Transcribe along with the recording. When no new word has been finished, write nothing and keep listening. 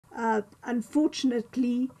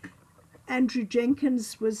Unfortunately, Andrew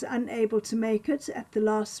Jenkins was unable to make it at the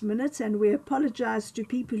last minute, and we apologize to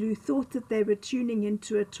people who thought that they were tuning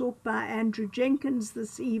into a talk by Andrew Jenkins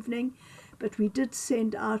this evening, but we did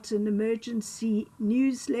send out an emergency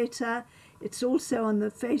newsletter. It's also on the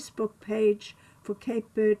Facebook page for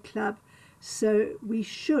Cape Bird Club, so we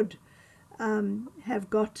should have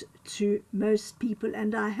got to most people,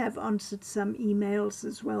 and I have answered some emails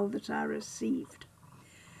as well that I received.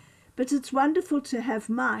 But it's wonderful to have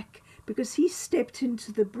Mike, because he stepped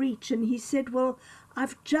into the breach and he said, well,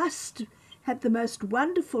 I've just had the most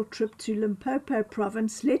wonderful trip to Limpopo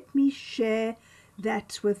Province. Let me share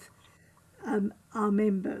that with our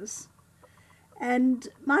members. And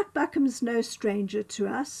Mike Buckham's no stranger to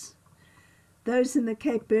us. Those in the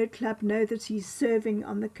Cape Bird Club know that he's serving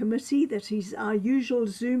on the committee, that he's our usual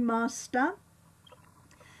Zoom master.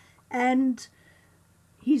 And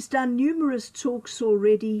he's done numerous talks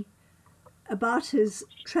already about his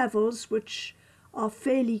travels, which are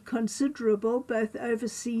fairly considerable, both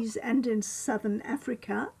overseas and in southern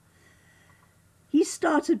Africa. He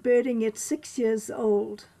started birding at 6 years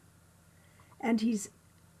old, and he's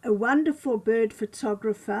a wonderful bird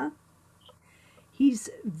photographer. He's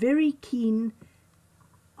very keen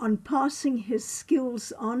on passing his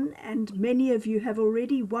skills on, and many of you have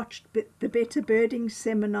already watched the Better Birding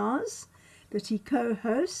seminars that he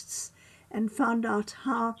co-hosts and found out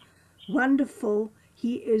how wonderful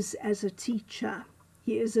he is as a teacher.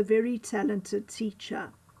 He is a very talented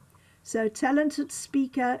teacher. So talented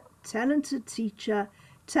speaker, talented teacher,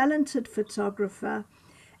 talented photographer,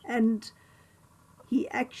 and he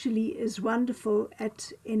actually is wonderful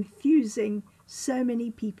at enthusing so many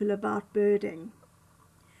people about birding.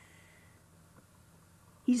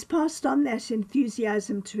 He's passed on that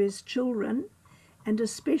enthusiasm to his children, and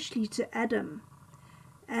especially to Adam.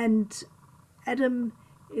 And Adam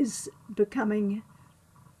is becoming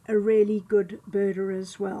a really good birder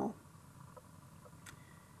as well.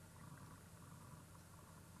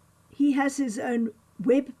 He has his own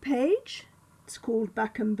web page. It's called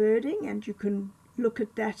Buckham Birding, and you can look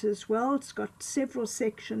at that as well. It's got several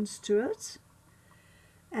sections to it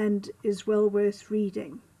and is well worth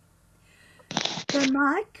reading. So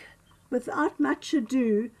Mike, without much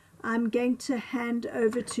ado, I'm going to hand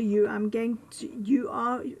over to you. You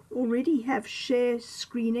already have share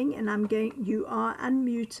screening, and you are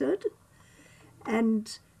unmuted.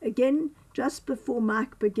 And again, just before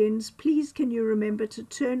Mike begins, please can you remember to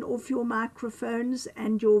turn off your microphones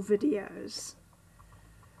and your videos.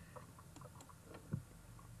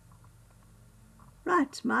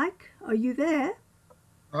 Right, Mike, are you there?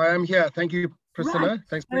 I am here. Thank you, Priscilla. Right.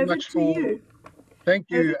 Thanks very much for. You.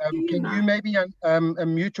 Thank you. Can you maybe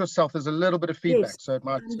unmute yourself? There's a little bit of feedback, yes, so it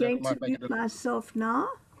might. I'm going might to make mute myself now.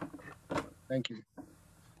 Thank you.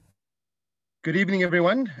 Good evening,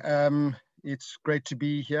 everyone. It's great to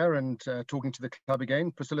be here and talking to the club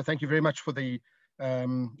again. Priscilla, thank you very much for the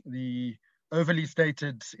overly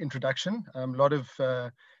stated introduction. A lot of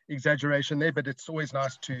exaggeration there, but it's always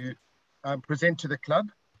nice to present to the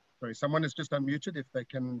club. Sorry, someone is just unmuted. If they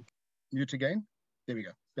can mute again. There we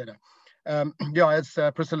go. Better. Yeah, as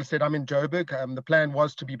Priscilla said, I'm in Joburg. The plan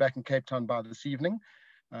was to be back in Cape Town by this evening,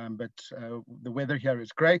 but the weather here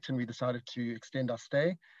is great, and we decided to extend our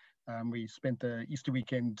stay. We spent the Easter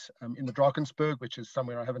weekend in the Drakensberg, which is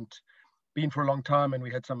somewhere I haven't been for a long time, and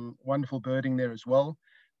we had some wonderful birding there as well.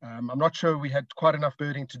 I'm not sure we had quite enough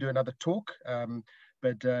birding to do another talk,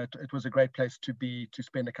 but it was a great place to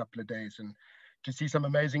spend a couple of days and to see some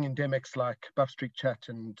amazing endemics like buff-streaked chat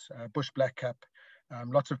and bush blackcap.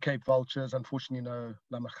 Lots of Cape vultures, unfortunately no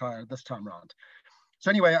lammergeier this time around. So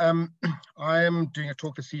anyway, I am doing a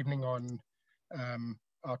talk this evening on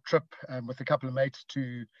our trip with a couple of mates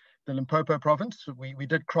to the Limpopo Province. We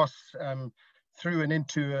did cross through and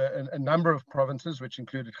into a number of provinces, which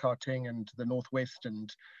included Gauteng and the Northwest,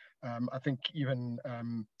 and I think even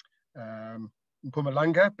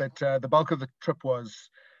Mpumalanga, but the bulk of the trip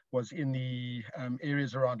was in the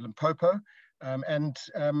areas around Limpopo. And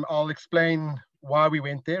I'll explain why we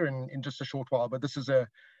went there in just a short while, but this is a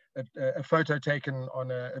photo taken on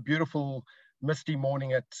a beautiful misty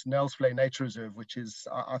morning at Nelsvlei Nature Reserve, which is,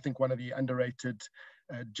 I think, one of the underrated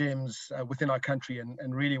gems within our country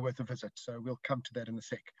and really worth a visit. So we'll come to that in a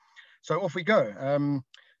sec. So off we go.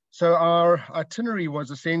 So our itinerary was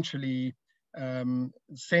essentially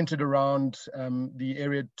centered around the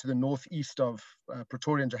area to the northeast of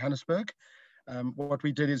Pretoria and Johannesburg. What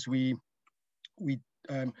we did is we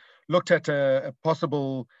looked at a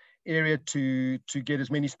possible area to get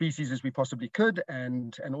as many species as we possibly could,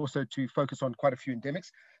 and also to focus on quite a few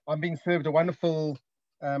endemics. I'm being served a wonderful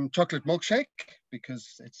chocolate milkshake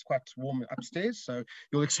because it's quite warm upstairs. So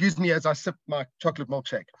you'll excuse me as I sip my chocolate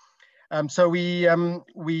milkshake. So we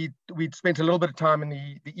spent a little bit of time in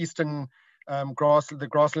the eastern the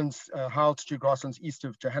grasslands, high altitude grasslands east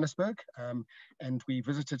of Johannesburg, and we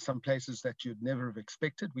visited some places that you'd never have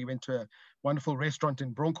expected. We went to a wonderful restaurant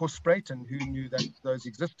in Bronkhorstspruit, and who knew that those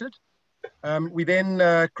existed. We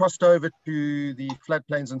then crossed over to the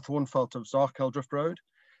floodplains and thornveld of Zaagheldrift Road.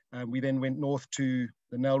 We then went north to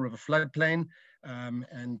the Nile River floodplain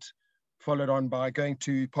and followed on by going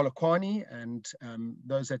to Polokwane. And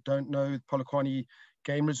those that don't know, Polokwane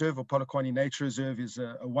Game Reserve or Polokwane Nature Reserve is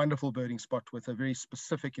a wonderful birding spot with a very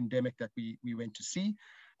specific endemic that we went to see.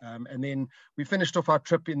 And then we finished off our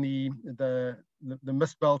trip in the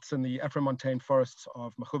mist belts and the Afromontane forests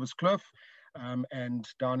of Magubuskloof, and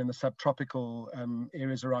down in the subtropical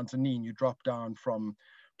areas around Zanin. You drop down from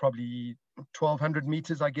probably 1,200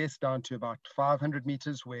 meters, I guess, down to about 500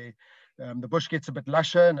 meters, where the bush gets a bit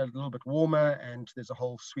lusher and a little bit warmer, and there's a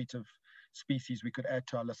whole suite of species we could add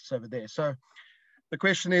to our lists over there. So the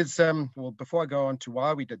question is, well, before I go on to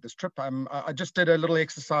why we did this trip, I just did a little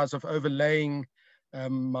exercise of overlaying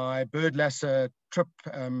my birdlasser trip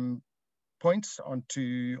points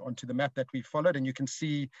onto the map that we followed, and you can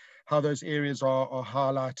see how those areas are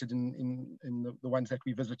highlighted in the ones that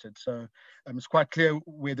we visited. So it's quite clear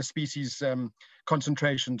where the species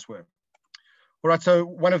concentrations were. All right, so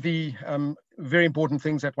one of the very important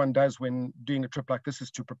things that one does when doing a trip like this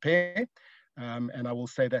is to prepare. And I will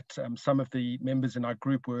say that some of the members in our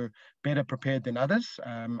group were better prepared than others.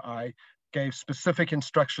 I gave specific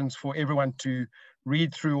instructions for everyone to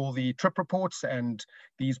read through all the trip reports and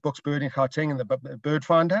these books, Bird in Gauteng and the Bird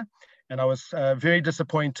Finder. And I was very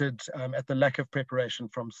disappointed at the lack of preparation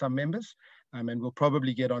from some members. And we'll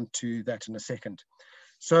probably get onto that in a second.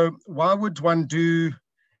 So why would one do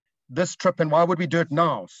this trip and why would we do it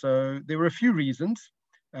now? So there were a few reasons.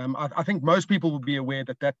 I think most people will be aware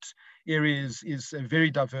that that area is a very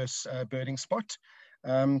diverse birding spot.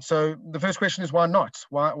 So the first question is why not?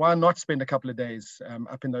 Why not spend a couple of days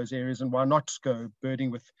up in those areas, and why not go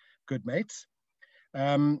birding with good mates?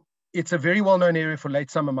 It's a very well-known area for late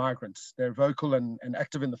summer migrants. They're vocal and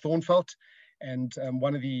active in the thornveld, and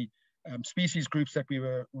one of the species groups that we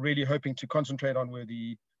were really hoping to concentrate on were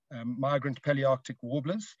the migrant Palearctic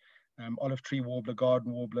warblers. Olive tree warbler,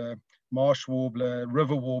 garden warbler, marsh warbler,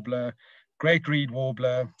 river warbler, great reed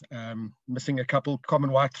warbler, missing a couple,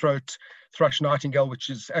 common white-throat, thrush nightingale, which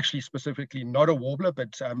is actually specifically not a warbler,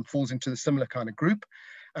 but falls into the similar kind of group.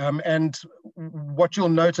 And what you'll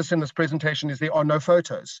notice in this presentation is there are no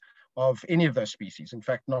photos of any of those species. In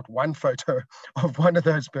fact, not one photo of one of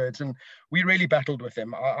those birds. And we really battled with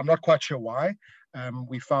them. I'm not quite sure why.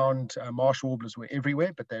 We found marsh warblers were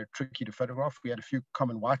everywhere, but they're tricky to photograph. We had a few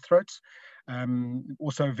common white-throats,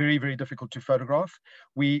 also very, very difficult to photograph.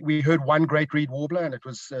 We heard one great reed warbler, and it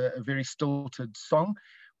was a very stilted song.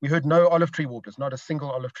 We heard no olive tree warblers, not a single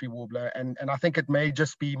olive tree warbler, and I think it may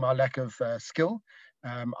just be my lack of skill.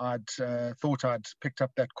 I'd thought I'd picked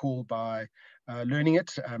up that call by learning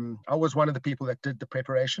it. I was one of the people that did the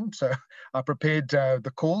preparation, so I prepared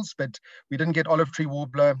the calls, but we didn't get olive tree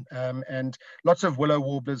warbler and lots of willow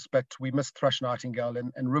warblers, but we missed thrush nightingale,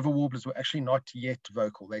 and river warblers were actually not yet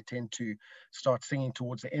vocal. They tend to start singing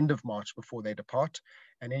towards the end of March before they depart,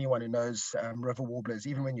 and anyone who knows river warblers,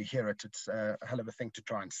 even when you hear it, it's a hell of a thing to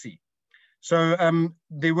try and see. So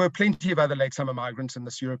there were plenty of other late summer migrants, and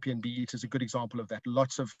this European bee-eater is a good example of that.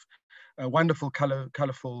 Lots of wonderful,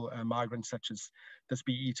 colorful migrants such as this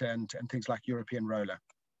bee-eater and things like European roller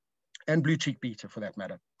and blue-cheek beater for that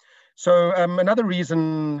matter. So another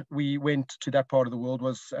reason we went to that part of the world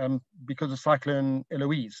was because of Cyclone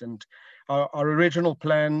Eloise. And our original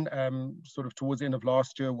plan sort of towards the end of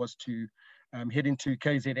last year was to head into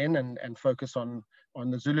KZN and focus on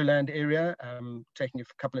the Zululand area, taking a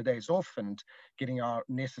couple of days off and getting our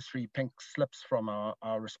necessary pink slips from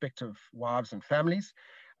our respective wives and families.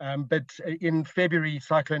 But in February,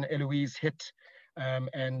 Cyclone Eloise hit,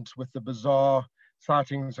 and with the bizarre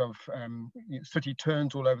sightings of sooty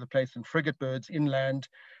terns all over the place and frigate birds inland,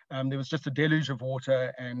 there was just a deluge of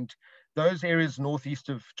water, and those areas northeast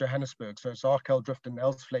of Johannesburg, so Zaagheldrift and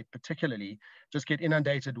Elsflete particularly, just get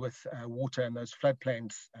inundated with water, and those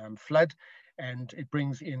floodplains flood, and it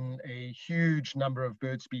brings in a huge number of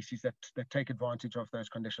bird species that take advantage of those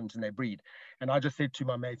conditions and they breed. And I just said to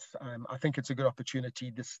my mates, I think it's a good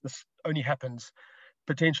opportunity. This only happens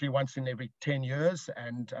potentially once in every 10 years,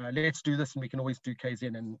 and let's do this, and we can always do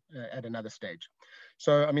KZN at another stage.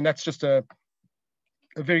 So, I mean, that's just a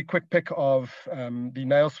very quick pick of the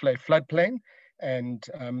Nailsvlei floodplain, and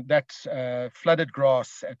that flooded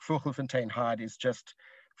grass at Vogelfontein Hyde is just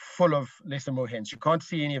full of lesser moor hens. You can't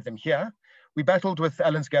see any of them here. We battled with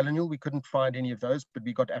Allen's gallinule. We couldn't find any of those, but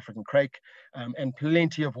we got African crake and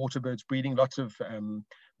plenty of waterbirds breeding, lots of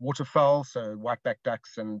waterfowl, so white-backed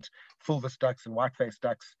ducks and fulvous ducks and white-faced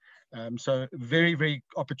ducks. So very, very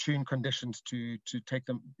opportune conditions to take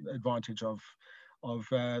them advantage of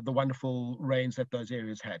the wonderful rains that those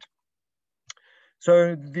areas had.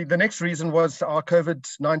 So the next reason was our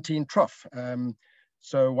COVID-19 trough.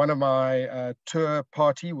 So one of my tour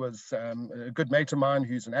party was a good mate of mine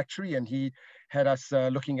who's an actuary, and he had us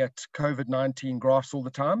looking at COVID-19 graphs all the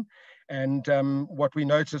time. And what we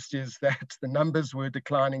noticed is that the numbers were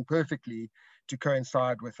declining perfectly to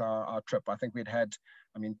coincide with our trip. I think we'd had,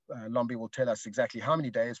 I mean, Lombi will tell us exactly how many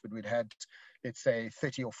days, but we'd had, let's say,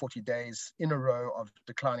 30 or 40 days in a row of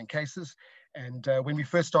declining cases. And when we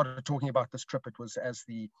first started talking about this trip, it was as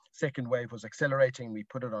the second wave was accelerating, we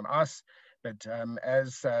put it on ice. But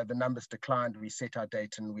as the numbers declined, we set our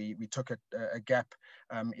date and we took a gap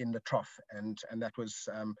in the trough. And that was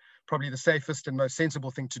probably the safest and most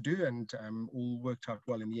sensible thing to do, and all worked out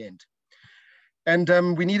well in the end.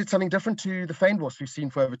 And we needed something different to the fynbos we've seen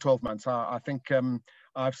for over 12 months. I think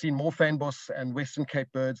I've seen more fynbos and Western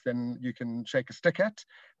Cape birds than you can shake a stick at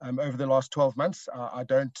over the last 12 months. I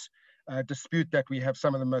don't dispute that we have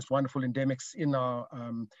some of the most wonderful endemics in our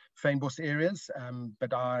fynbos areas,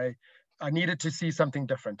 but I needed to see something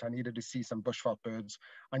different. I needed to see some bushveld birds.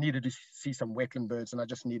 I needed to see some wetland birds, and I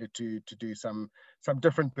just needed to do some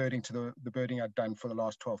different birding to the birding I'd done for the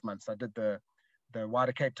last 12 months. I did the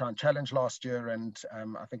Wider Cape Town Challenge last year, and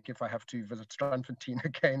I think if I have to visit Strandfontein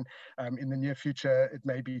again in the near future, it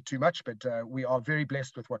may be too much, but we are very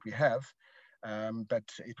blessed with what we have,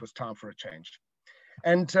 but it was time for a change.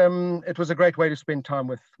 And it was a great way to spend time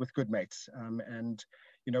with good mates. And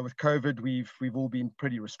you know, with COVID, we've all been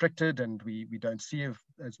pretty restricted, and we don't see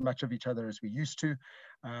as much of each other as we used to.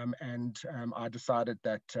 And I decided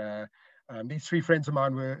that these three friends of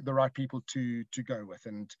mine were the right people to go with,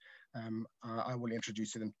 and I will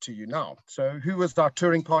introduce them to you now. So who was our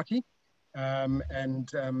touring party?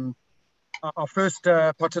 Our first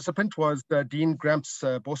participant was Dean Gramps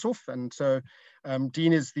Boshoff. And so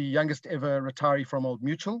Dean is the youngest ever retiree from Old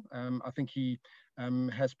Mutual. I think he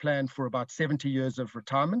has planned for about 70 years of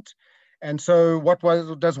retirement. And so what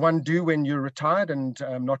does one do when you're retired and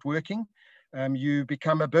not working? You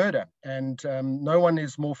become a birder. And no one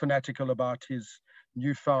is more fanatical about his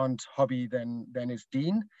newfound hobby than is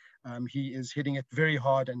Dean. He is hitting it very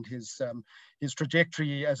hard, and his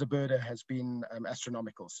trajectory as a birder has been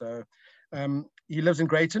astronomical. So he lives in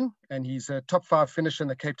Greyton, and he's a top 5 finisher in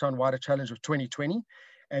the Cape Town Wider Challenge of 2020.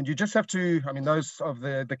 And you just have to, I mean, those of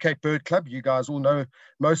the Cape Bird Club, you guys all know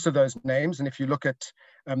most of those names. And if you look at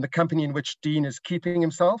the company in which Dean is keeping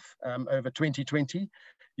himself over 2020,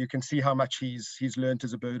 you can see how much he's learned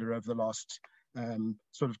as a birder over the last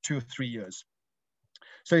sort of 2 or 3 years.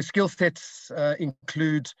 So his skill sets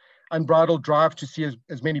include unbridled drive to see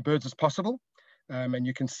as many birds as possible. And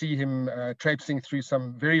you can see him traipsing through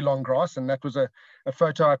some very long grass. And that was a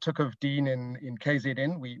photo I took of Dean in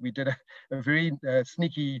KZN. We did a very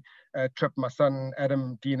sneaky trip. My son,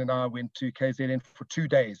 Adam, Dean and I went to KZN for 2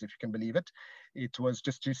 days, if you can believe it. It was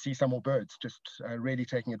just to see some more birds, just really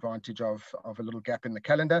taking advantage of a little gap in the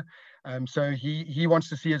calendar. So he wants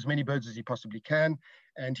to see as many birds as he possibly can.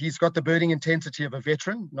 And he's got the birding intensity of a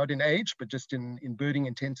veteran, not in age, but just in birding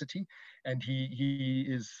intensity. And he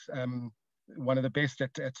is one of the best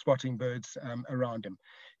at spotting birds around him.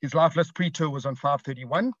 His life list pre-tour was on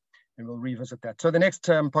 531, and we'll revisit that. So the next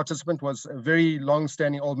participant was a very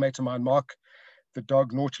long-standing old mate of mine, Mark, the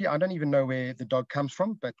dog Naughty. I don't even know where the dog comes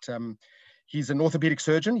from, but he's an orthopedic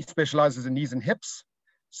surgeon. He specializes in knees and hips.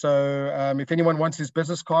 So if anyone wants his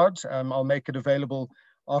business card, I'll make it available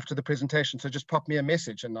after the presentation. So just pop me a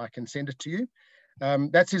message and I can send it to you.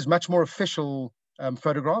 That's his much more official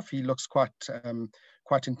photograph. He looks quite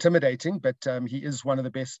intimidating, but he is one of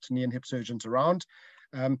the best knee and hip surgeons around.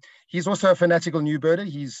 He's also a fanatical new birder.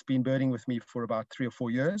 He's been birding with me for about 3 or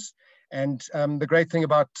 4 years. And the great thing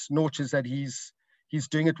about Norch is that he's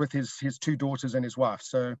doing it with his 2 daughters and his wife.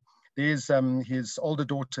 So there's his older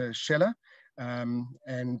daughter, Shella,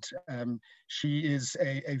 and she is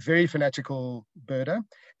a very fanatical birder.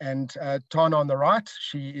 And Tana on the right,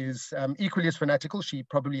 she is equally as fanatical. She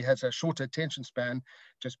probably has a shorter attention span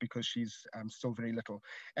just because she's still very little.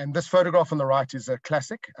 And this photograph on the right is a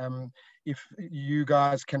classic. If you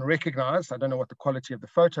guys can recognize, I don't know what the quality of the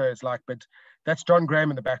photo is like, but that's John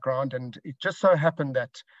Graham in the background. And it just so happened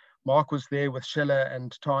that Mark was there with Shella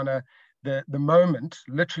and Tana the moment,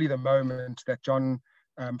 literally the moment that John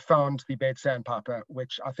found the bed sandpiper,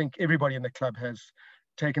 which I think everybody in the club has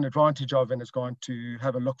taken advantage of and has gone to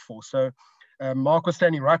have a look for. So Mark was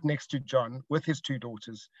standing right next to John with his 2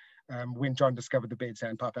 daughters when John discovered the bed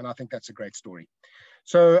sandpiper, and I think that's a great story.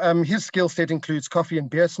 So his skill set includes coffee and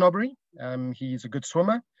beer snobbery. He's a good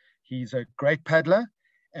swimmer. He's a great paddler,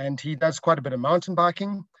 and he does quite a bit of mountain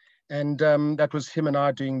biking. And that was him and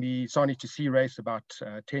I doing the Sani to Sea race about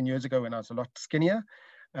 10 years ago when I was a lot skinnier.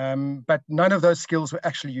 But none of those skills were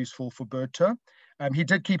actually useful for bird tour. He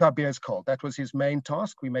did keep our beers cold. That was his main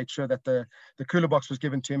task. We made sure that the cooler box was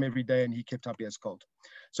given to him every day, and he kept our beers cold.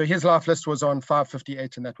 So his life list was on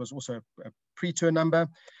 558, and that was also a pre-tour number.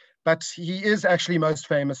 But he is actually most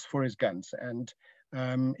famous for his guns, and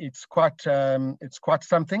it's quite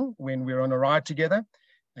something when we're on a ride together,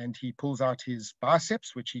 and he pulls out his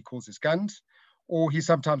biceps, which he calls his guns, or he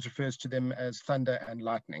sometimes refers to them as thunder and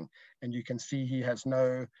lightning. And you can see he has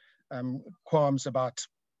no qualms about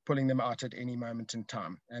pulling them out at any moment in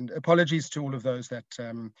time. And apologies to all of those that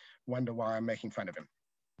wonder why I'm making fun of him.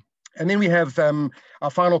 And then we have our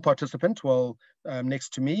final participant,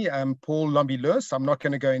 next to me, Paul Lombi-Lewis. I'm not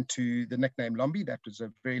going to go into the nickname Lombi. That was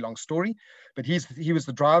a very long story. But he was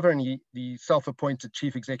the driver and the self-appointed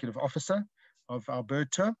chief executive officer of our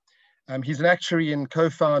bird tour. He's an actuary and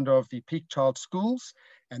co-founder of the Peak Child Schools.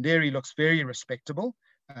 And there he looks very respectable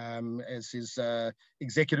as his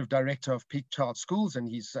executive director of Peak Child Schools. And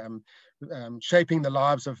he's shaping the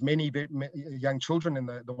lives of many young children in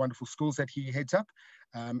the wonderful schools that he heads up.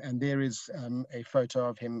 And there is a photo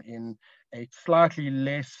of him in a slightly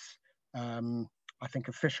less, I think,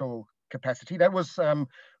 official capacity. That was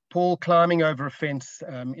Paul climbing over a fence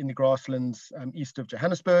in the grasslands east of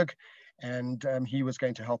Johannesburg. And he was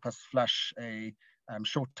going to help us flush a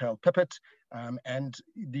short-tailed pipit. And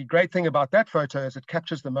the great thing about that photo is it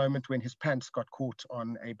captures the moment when his pants got caught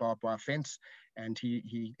on a barbed wire fence and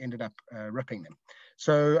he ended up ripping them.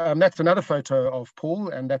 So that's another photo of Paul,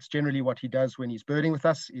 and that's generally what he does when he's birding with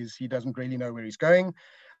us, is he doesn't really know where he's going.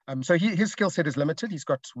 So his skill set is limited. He's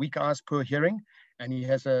got weak eyes, poor hearing, and he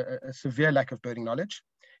has a severe lack of birding knowledge.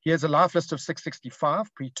 He has a life list of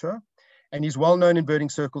 665 pre-tour, and he's well known in birding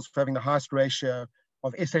circles for having the highest ratio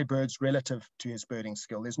of SA birds relative to his birding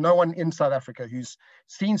skill. There's no one in South Africa who's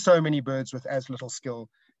seen so many birds with as little skill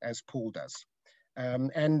as Paul does.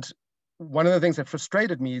 And one of the things that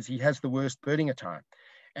frustrated me is he has the worst birding attire.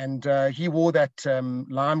 And he wore that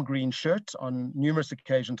lime green shirt on numerous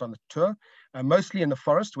occasions on the tour, mostly in the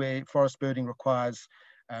forest, where forest birding requires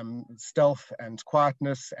stealth and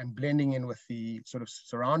quietness and blending in with the sort of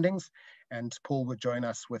surroundings. And Paul would join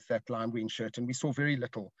us with that lime green shirt, and we saw very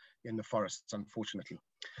little in the forests, unfortunately.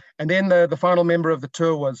 And then the final member of the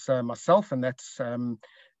tour was myself, and that's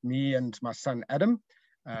me and my son, Adam.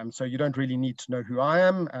 So you don't really need to know who I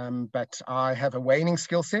am, but I have a waning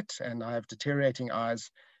skill set, and I have deteriorating eyes,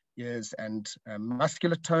 ears, and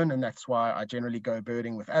muscular tone, and that's why I generally go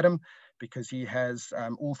birding with Adam, because he has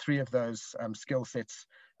all 3 of those skill sets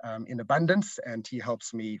in abundance, and he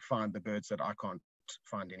helps me find the birds that I can't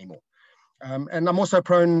find anymore. And I'm also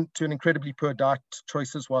prone to an incredibly poor diet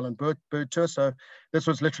choices while on bird tour. So this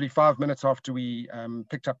was literally 5 minutes after we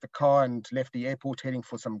picked up the car and left the airport, heading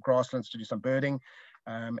for some grasslands to do some birding.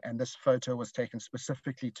 And this photo was taken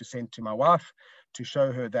specifically to send to my wife to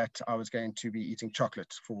show her that I was going to be eating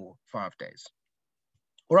chocolate for 5 days.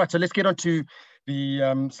 All right, so let's get on to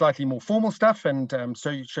the slightly more formal stuff and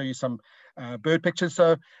show you some bird pictures.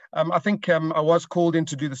 So I think I was called in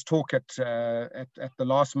to do this talk at the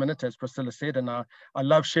last minute, as Priscilla said, and I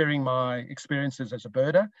love sharing my experiences as a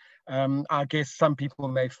birder. I guess some people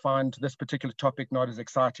may find this particular topic not as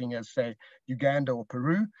exciting as, say, Uganda or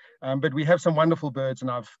Peru, but we have some wonderful birds, and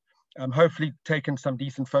I've hopefully taken some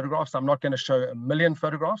decent photographs. I'm not going to show a million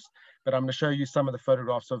photographs, but I'm going to show you some of the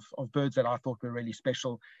photographs of birds that I thought were really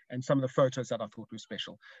special, and some of the photos that I thought were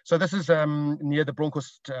special. So this is near the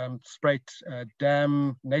Bronkhorstspruit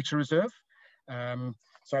Dam Nature Reserve.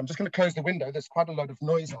 So I'm just going to close the window. There's quite a lot of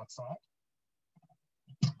noise outside.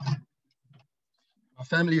 Our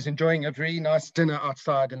family is enjoying a very nice dinner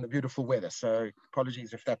outside in the beautiful weather, so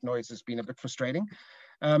apologies if that noise has been a bit frustrating.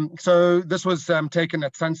 So this was taken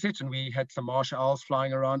at sunset, and we had some marsh owls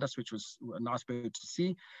flying around us, which was a nice bird to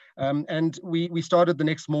see. And we started the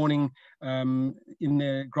next morning in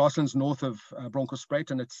the grasslands north of Bronkhorstspruit,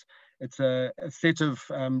 and it's a set of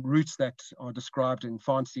routes that are described in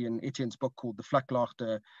Fancy and Etienne's book called the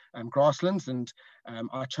Vlaklaagte grasslands. And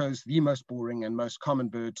I chose the most boring and most common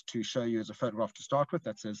bird to show you as a photograph to start with.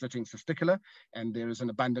 That's a Zitting cisticola, and there is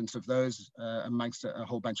an abundance of those amongst a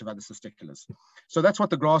whole bunch of other cisticolas. So that's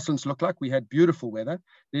what the grasslands look like. We had beautiful weather.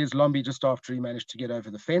 There's Lombi just after he managed to get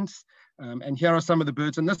over the fence. And here are some of the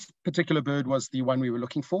birds, and this particular bird was the one we were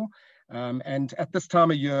looking for. And at this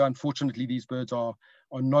time of year, unfortunately, these birds are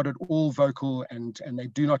not at all vocal, and they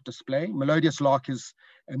do not display. Melodious lark is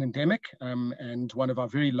an endemic, and one of our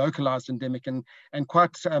very localized endemic, and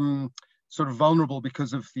quite sort of vulnerable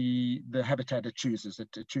because of the habitat it chooses.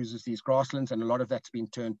 It chooses these grasslands, and a lot of that's been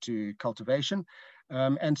turned to cultivation.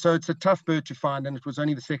 And so it's a tough bird to find, and it was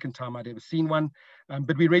only the second time I'd ever seen one.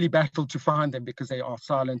 But we really battled to find them because they are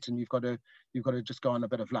silent, and you've got to just go on a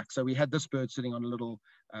bit of luck. So we had this bird sitting on a little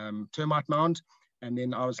termite mound, and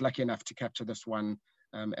then I was lucky enough to capture this one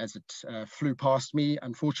as it flew past me.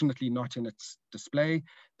 Unfortunately, not in its display.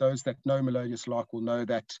 Those that know melodious lark will know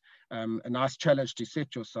that a nice challenge to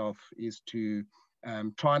set yourself is to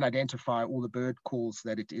try and identify all the bird calls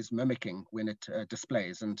that it is mimicking when it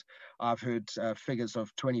displays. And I've heard figures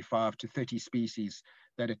of 25 to 30 species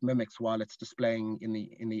that it mimics while it's displaying in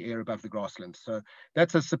the air above the grasslands. So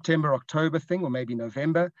that's a September, October thing, or maybe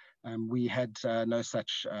November. We had no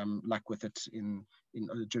such luck with it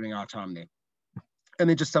during our time there. And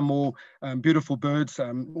then just some more beautiful birds,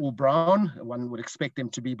 all brown. One would expect them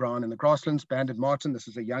to be brown in the grasslands. Banded martin, this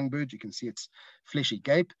is a young bird. You can see its fleshy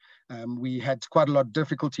gape. We had quite a lot of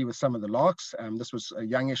difficulty with some of the larks. This was a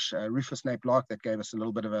youngish rufous-naped lark that gave us a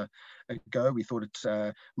little bit of a go. We thought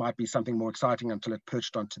it might be something more exciting until it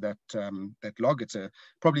perched onto that log. It's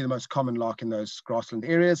probably the most common lark in those grassland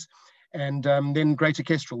areas. And then greater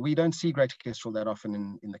kestrel. We don't see greater kestrel that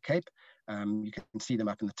often in the Cape. You can see them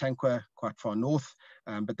up in the Tankwa, quite far north,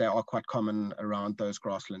 but they are quite common around those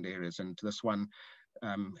grassland areas. And this one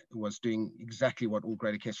was doing exactly what all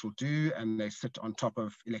greater kestrel do, and they sit on top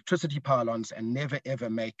of electricity pylons and never ever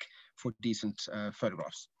make for decent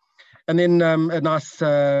photographs. And then a nice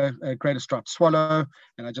greater striped swallow,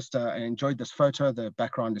 and I enjoyed this photo. The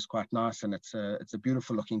background is quite nice, and it's a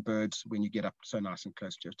beautiful looking bird when you get up so nice and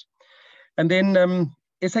close to it. And then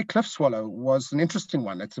SA cliff swallow was an interesting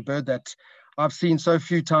one. It's a bird that I've seen so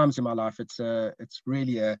few times in my life. It's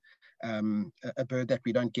really a bird that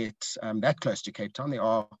we don't get that close to Cape Town. There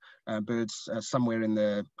are birds somewhere on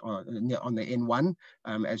the N1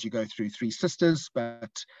 as you go through Three Sisters,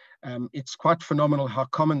 but it's quite phenomenal how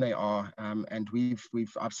common they are. And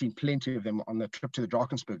I've seen plenty of them on the trip to the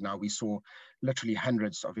Drakensberg. Now we saw literally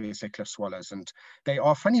hundreds of SA cliff swallows, and they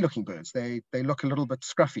are funny looking birds. They look a little bit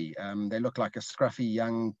scruffy. They look like a scruffy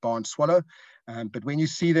young barn swallow. But when you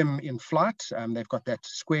see them in flight, they've got that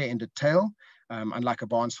square-ended tail, unlike a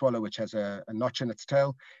barn swallow, which has a notch in its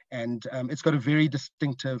tail. And it's got a very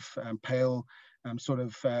distinctive pale sort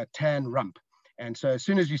of tan rump. And so as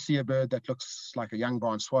soon as you see a bird that looks like a young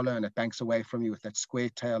barn swallow and it banks away from you with that square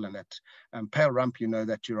tail and that pale rump, you know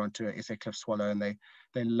that you're onto a SA cliff swallow. And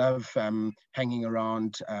they love hanging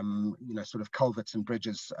around, sort of culverts and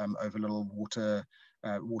bridges over little water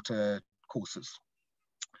courses.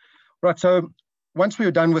 Right, so once we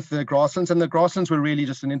were done with the grasslands, and the grasslands were really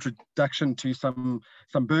just an introduction to some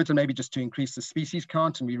birds and maybe just to increase the species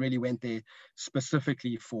count, and we really went there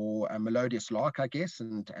specifically for a melodious lark, I guess,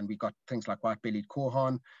 and we got things like white-bellied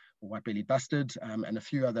korhaan, or white-bellied bustard, and a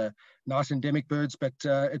few other nice endemic birds, but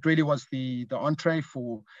it really was the entree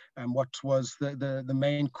for what was the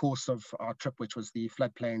main course of our trip, which was the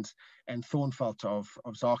floodplains and thornveld of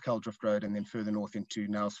Zaagel Drift Road, and then further north into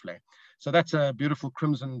Nelsvlei. So that's a beautiful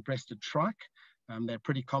crimson-breasted shrike. They're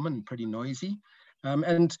pretty common and pretty noisy.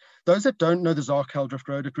 And those that don't know the Zaagel Drift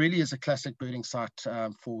Road, it really is a classic birding site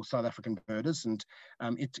for South African birders, and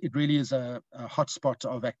it really is a hotspot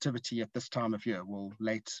of activity at this time of year. Well,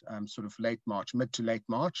 sort of late March, mid to late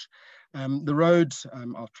March. The road,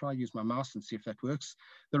 I'll try use my mouse and see if that works.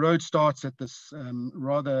 The road starts at this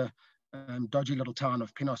rather dodgy little town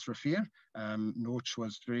of Pinos Rivier. Norch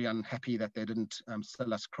was very unhappy that they didn't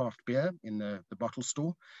sell us craft beer in the bottle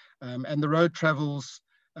store. And the road travels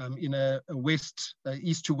in a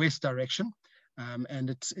east to west direction. And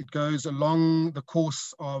it goes along the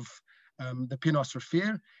course of the Pinos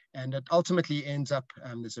Rivier, and it ultimately ends up,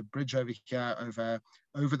 there's a bridge over here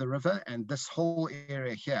over the river, and this whole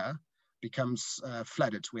area here becomes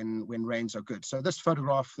flooded when rains are good. So this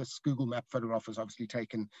Google map photograph was obviously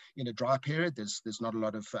taken in a dry period. There's not a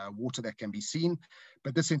lot of water that can be seen,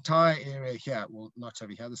 but this entire area here, well, not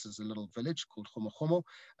over here, this is a little village called Homo,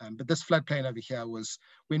 but this floodplain over here was,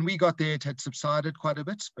 when we got there, it had subsided quite a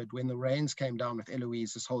bit, but when the rains came down with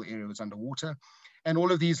Eloise, this whole area was underwater. And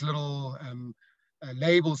all of these little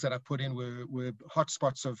labels that I put in were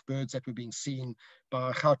hotspots of birds that were being seen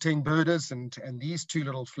by Gauteng birders, and these two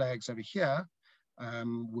little flags over here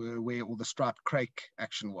were where all the striped crake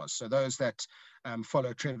action was. So those that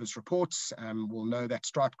follow Trevor's reports will know that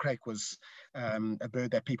striped crake was a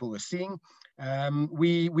bird that people were seeing.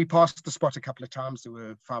 We passed the spot a couple of times. There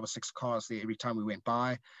were 5 or 6 cars there every time we went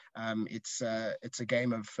by. It's a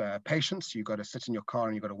game of patience. You've got to sit in your car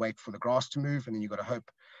and you've got to wait for the grass to move, and then you've got to hope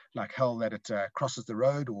like hell that it crosses the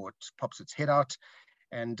road or it pops its head out.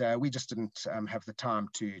 And we just didn't have the time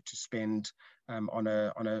to spend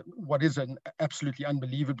on what is an absolutely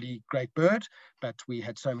unbelievably great bird, but we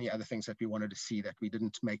had so many other things that we wanted to see that we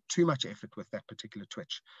didn't make too much effort with that particular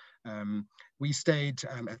twitch. We stayed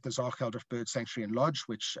at the Zaagheldrift Bird Sanctuary and Lodge,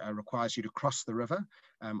 which requires you to cross the river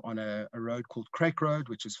on a road called Crake Road,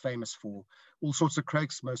 which is famous for all sorts of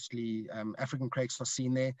crakes. Mostly African crakes are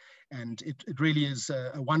seen there, and it really is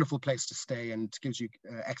a wonderful place to stay and gives you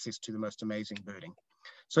access to the most amazing birding.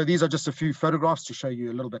 So these are just a few photographs to show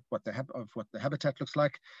you a little bit what the habitat looks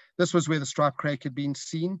like. This was where the striped crake had been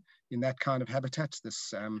seen in that kind of habitat,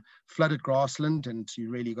 this flooded grassland, and you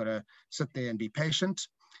really got to sit there and be patient.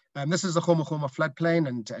 This is the Goma floodplain,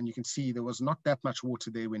 and you can see there was not that much water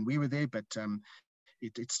there when we were there, but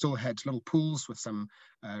it still had little pools with some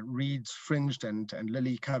reeds fringed and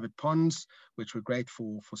lily covered ponds, which were great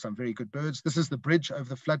for some very good birds. This is the bridge over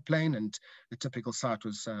the floodplain, and the typical sight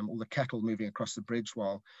was all the cattle moving across the bridge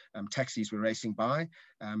while taxis were racing by.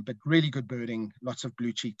 But really good birding, lots of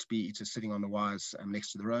blue-cheeked bee-eaters sitting on the wires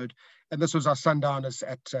next to the road. And this was our sundowners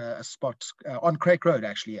at a spot on Crake Road,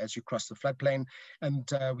 actually, as you cross the floodplain. And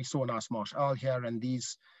we saw a nice marsh owl here, and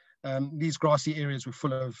these grassy areas were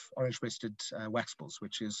full of orange-breasted waxbills,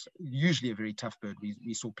 which is usually a very tough bird.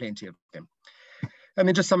 We saw plenty of them. And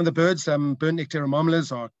then just some of the birds, burnt-necked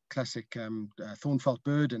aeromomellas are classic thornveld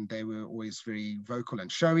bird, and they were always very vocal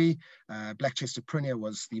and showy. Black-chested prinia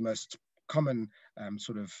was the most common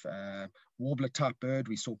sort of warbler type bird.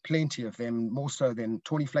 We saw plenty of them, more so than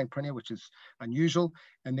tawny flank prinia, which is unusual.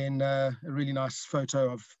 And then a really nice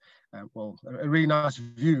photo of a really nice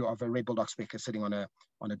view of a red bulldog specker sitting on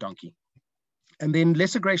a donkey. And then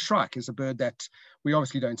lesser grey shrike is a bird that we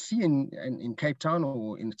obviously don't see in Cape Town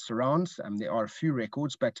or in its surrounds. There are a few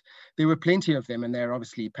records, but there were plenty of them, and they're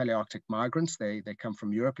obviously Palearctic migrants. They come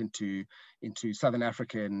from Europe into Southern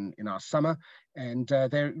Africa in our summer, and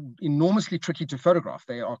they're enormously tricky to photograph.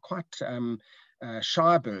 They are quite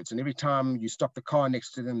shy birds, and every time you stop the car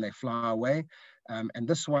next to them, they fly away. And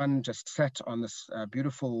this one just sat on this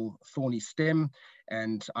beautiful thorny stem,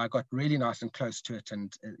 and I got really nice and close to it.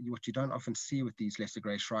 And what you don't often see with these lesser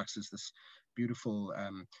grey shrikes is this beautiful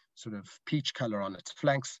sort of peach color on its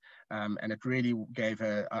flanks. And it really gave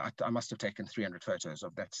I must have taken 300 photos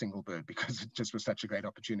of that single bird because it just was such a great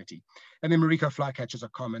opportunity. And then Marico flycatchers are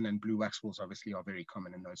common, and blue waxbills obviously are very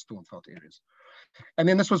common in those thornveld areas. And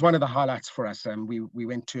then this was one of the highlights for us. We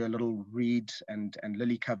went to a little reed and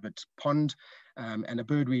lily covered pond, and a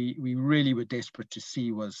bird we really were desperate to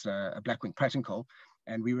see was a black-winged pratincoll.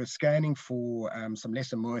 And we were scanning for some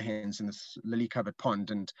lesser moorhens in this lily-covered pond,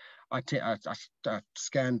 and I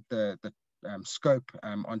scanned the scope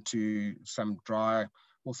onto some dry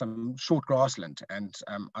or some short grassland, and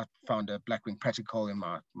I found a black-winged pratincoll in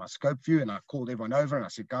my scope view, and I called everyone over and I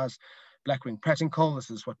said, guys, black-winged pratincoll, this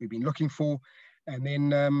is what we've been looking for. And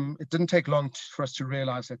then it didn't take long for us to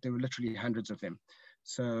realize that there were literally hundreds of them.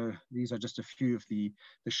 So these are just a few of the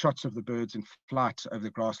shots of the birds in flight over the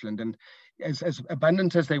grassland. And as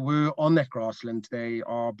abundant as they were on that grassland, they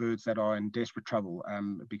are birds that are in desperate trouble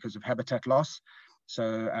because of habitat loss.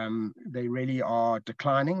 So they really are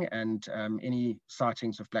declining, and any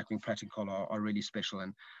sightings of black-winged pratincoll are really special.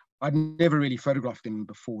 And I'd never really photographed them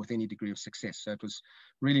before with any degree of success. So it was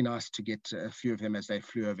really nice to get a few of them as they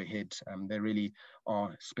flew overhead. They really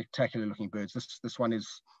are spectacular looking birds. This one is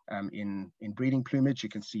in breeding plumage. You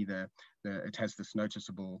can see it has this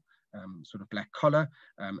noticeable sort of black collar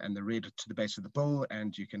and the red to the base of the bill.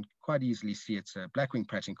 And you can quite easily see it's a black-winged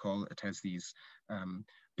pratincoll. It has these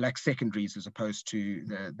black secondaries as opposed to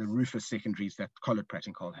the rufous secondaries that collared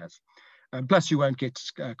pratincoll has. Plus, you won't get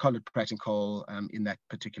collared pratincoll in that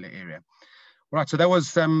particular area. Right, so that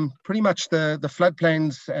was pretty much the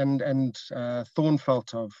floodplains and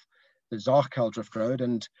thornveld of the Zaagheldrift Road.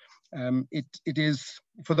 And it is,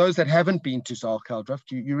 for those that haven't been to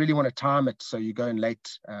Zaagheldrift, you really want to time it so you go in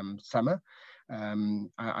late summer.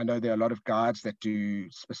 I know there are a lot of guides that do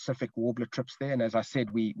specific warbler trips there. And as I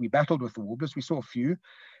said, we battled with the warblers. We saw a few.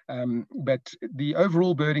 But the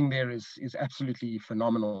overall birding there is absolutely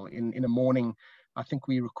phenomenal. In a morning, I think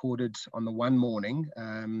we recorded on the one morning,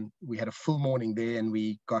 we had a full morning there, and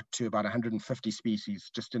we got to about 150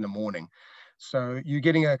 species just in the morning. So you're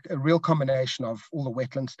getting a real combination of all the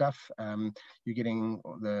wetland stuff. You're getting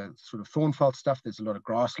the sort of thornveld stuff. There's a lot of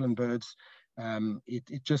grassland birds.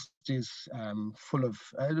 It just is full of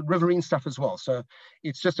riverine stuff as well. So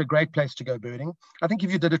it's just a great place to go birding. I think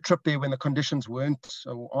if you did a trip there when the conditions weren't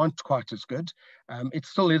or aren't quite as good, it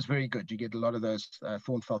still is very good. You get a lot of those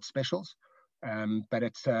thornveld specials. But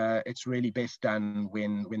it's really best done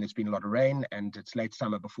when there's been a lot of rain and it's late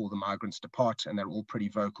summer before the migrants depart, and they're all pretty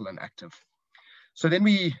vocal and active. So then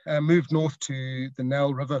we moved north to the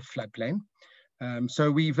Nile River floodplain.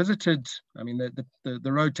 So we visited, I mean,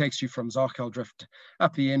 the road takes you from Zarkel Drift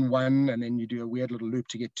up the N1, and then you do a weird little loop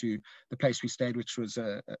to get to the place we stayed, which was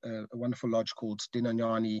a wonderful lodge called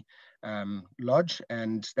Dinonyani Lodge.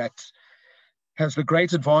 And that has the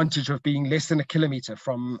great advantage of being less than a kilometer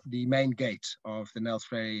from the main gate of the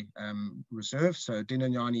Nelspruit Reserve. So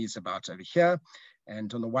Dinonyani is about over here.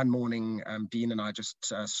 And on the one morning, Dean and I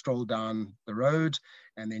just strolled down the road,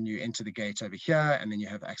 and then you enter the gate over here, and then you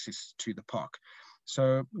have access to the park.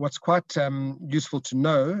 So what's quite useful to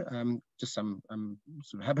know, just some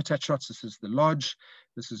sort of habitat shots. This is the lodge.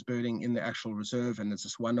 This is birding in the actual reserve, and there's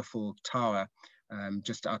this wonderful tower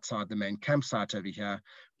just outside the main campsite over here,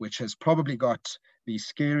 which has probably got the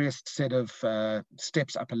scariest set of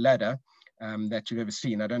steps up a ladder that you've ever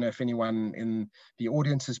seen. I don't know if anyone in the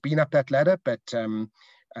audience has been up that ladder, but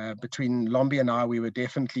between Lombi and I, we were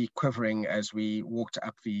definitely quivering as we walked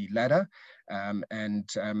up the ladder. And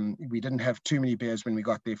we didn't have too many bears when we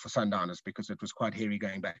got there for sundowners because it was quite hairy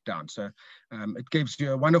going back down. So it gives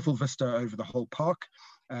you a wonderful vista over the whole park.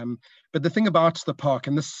 But the thing about the park,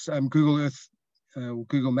 and this Google Earth,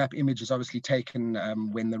 Google Map image is obviously taken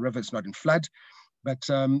when the river's not in flood. But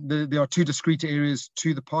there are two discrete areas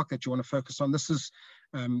to the park that you want to focus on. This is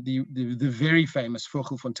the very famous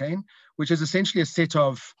Vogelfontein, which is essentially a set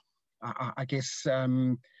of, I guess,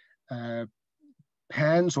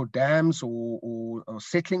 pans or dams or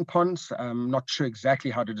settling ponds. I'm not sure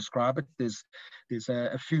exactly how to describe it. There's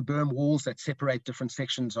a few berm walls that separate different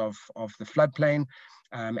sections of the floodplain.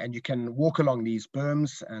 And you can walk along these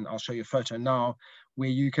berms, and I'll show you a photo now, where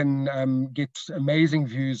you can get amazing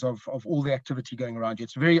views of all the activity going around you.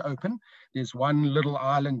 It's very open. There's one little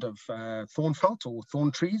island of thornveld or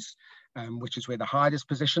thorn trees, which is where the hide is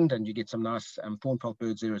positioned, and you get some nice thornveld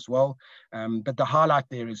birds there as well. But the highlight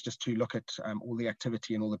there is just to look at all the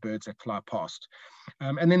activity and all the birds that fly past.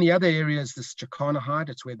 And then the other area is this Jacana hide.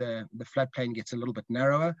 It's where the floodplain gets a little bit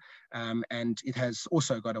narrower, and it has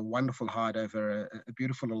also got a wonderful hide over a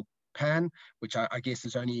beautiful little pan, which I guess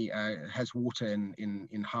is only has water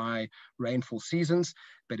in high rainfall seasons,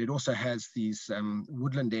 but it also has these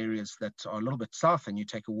woodland areas that are a little bit south, and you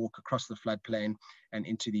take a walk across the floodplain and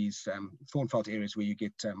into these thornveld areas where you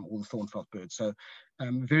get all the thornveld birds. So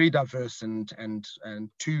very diverse and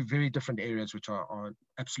two very different areas which are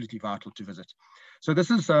absolutely vital to visit. So this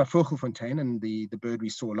is Vogelfontein, and the bird we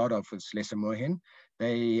saw a lot of was lesser moorhen.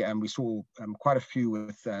 We saw quite a few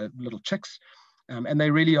with little chicks. And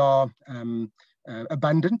they really are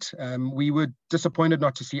abundant. We were disappointed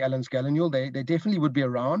not to see Allen's gallinule. They definitely would be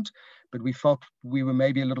around, but we felt we were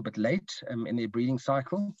maybe a little bit late in their breeding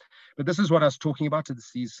cycle. But this is what I was talking about.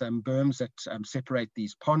 It's these berms that separate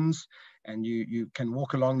these ponds, and you can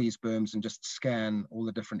walk along these berms and just scan all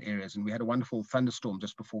the different areas. And we had a wonderful thunderstorm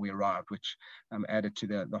just before we arrived, which added to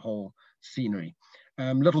the whole scenery.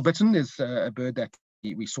 Little bittern is a bird that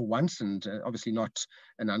we saw once, and obviously not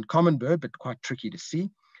an uncommon bird, but quite tricky to see.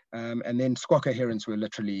 And then squawker herons were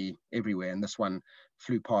literally everywhere, and this one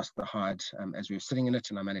flew past the hide as we were sitting in it,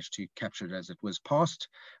 and I managed to capture it as it was passed.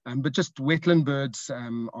 But just wetland birds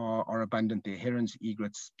are abundant there: herons,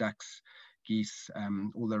 egrets, ducks, geese,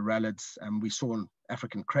 all the rallids. We saw an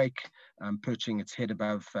African crake perching its head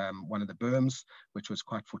above one of the berms, which was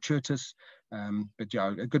quite fortuitous. But yeah,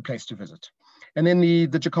 a good place to visit. And then the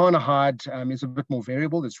Jacana hide is a bit more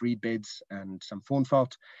variable. There's reed beds and some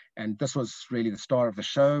thornveld. And this was really the star of the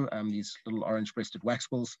show, these little orange-breasted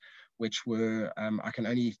waxbills, which were, I can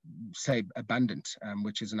only say, abundant,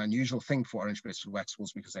 which is an unusual thing for orange-breasted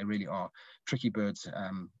waxbills because they really are tricky birds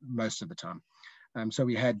most of the time. So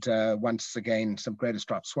we had, once again, some greater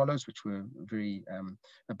striped swallows, which were very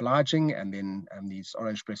obliging, and then these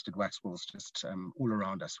orange-breasted waxbills just all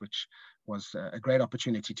around us, which was a great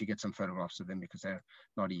opportunity to get some photographs of them because they're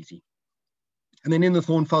not easy. And then in the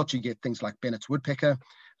thornveld, you get things like Bennett's woodpecker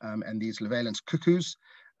and these Levailant's cuckoos.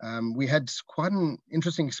 We had quite an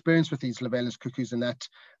interesting experience with these Levailant's cuckoos in that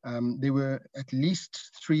there were at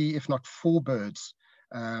least 3, if not 4 birds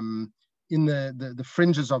in the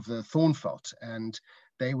fringes of the thornveld, and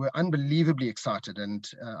they were unbelievably excited. And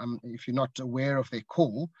if you're not aware of their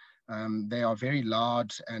call, they are very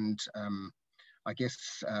loud and I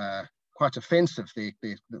guess quite offensive.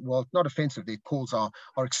 Well, not offensive. Their calls are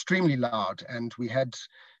extremely loud. And we had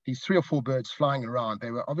these 3 or 4 birds flying around.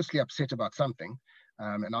 They were obviously upset about something.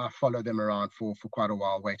 And I followed them around for quite a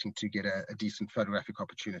while, waiting to get a decent photographic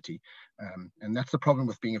opportunity. And that's the problem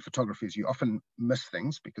with being a photographer, is you often miss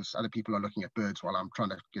things because other people are looking at birds while I'm trying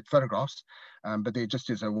to get photographs. But there just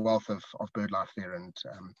is a wealth of bird life there, and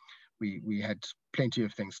we had plenty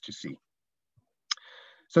of things to see.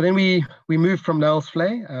 So then we moved from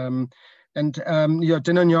Nelsflay, and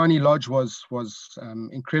Dinonyani Lodge was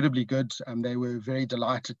incredibly good. They were very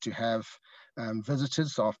delighted to have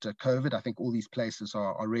visitors after COVID. I think all these places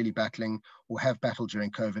are really battling, or have battled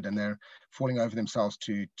during COVID, and they're falling over themselves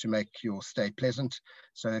to make your stay pleasant.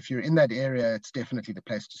 So if you're in that area, it's definitely the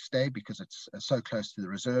place to stay because it's so close to the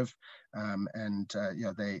reserve.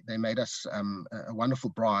 They made us a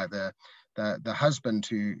wonderful braai. The husband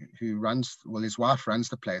who runs, well, his wife runs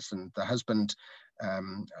the place, and the husband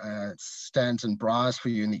stands and braais for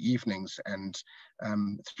you in the evenings. And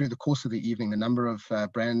through the course of the evening, the number of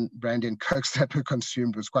brandy and cokes that were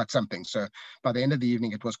consumed was quite something. So by the end of the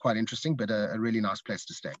evening, it was quite interesting, but a really nice place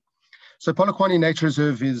to stay. So Polokwane Nature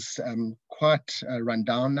Reserve is quite run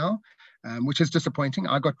down now, which is disappointing.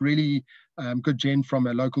 I got really good gen from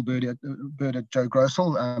a local birder, Joe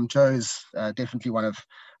Grossel. Joe is definitely one of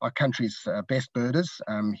our country's best birders.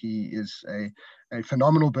 He is a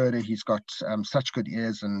phenomenal birder. He's got such good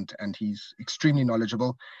ears, and he's extremely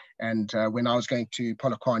knowledgeable. And when I was going to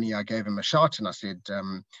Polokwane, I gave him a shout and I said,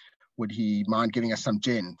 would he mind giving us some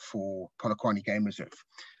gen for Polokwane Game Reserve?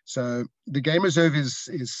 So the game reserve is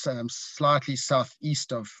slightly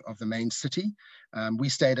southeast of the main city. We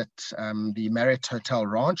stayed at the Marriott Hotel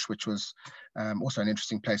Ranch, which was also an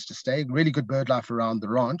interesting place to stay. Really good bird life around the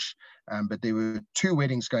ranch, but there were 2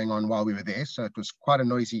 weddings going on while we were there, so it was quite a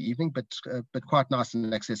noisy evening, but quite nice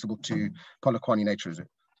and accessible to Polokwane Nature Reserve.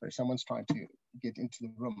 So someone's trying to get into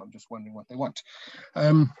the room. I'm just wondering what they want.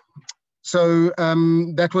 So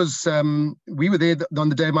that was, we were there on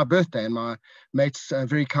the day of my birthday, and my mates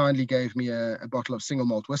very kindly gave me a bottle of single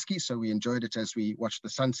malt whiskey. So we enjoyed it as we watched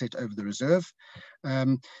the sunset over the reserve.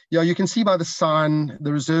 You can see by the sign,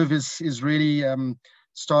 the reserve is really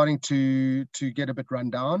starting to get a bit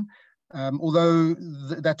run down. Although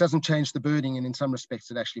that doesn't change the birding, and in some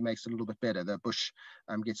respects it actually makes it a little bit better. The bush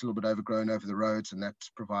gets a little bit overgrown over the roads, and that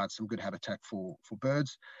provides some good habitat for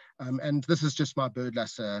birds. And this is just my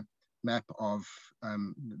birdlasser map of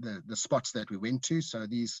the spots that we went to. So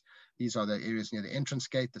these are the areas near the entrance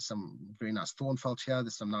gate. There's some very nice thornveld here.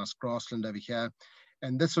 There's some nice grassland over here.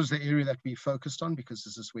 And this was the area that we focused on because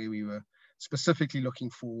this is where we were specifically looking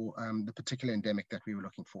for the particular endemic that we were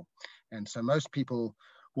looking for. And so most people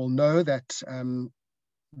will know that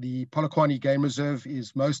the Polokwane Game Reserve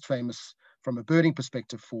is most famous from a birding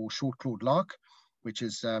perspective for short-clawed lark, which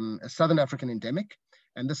is a Southern African endemic.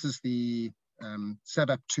 And this is the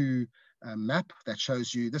SABAP2 map that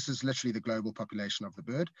shows you, this is literally the global population of the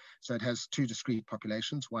bird. So it has 2 discrete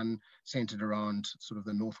populations, one centered around sort of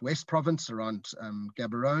the northwest province, around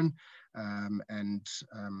Gaborone, and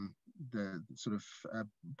the sort of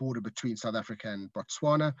border between South Africa and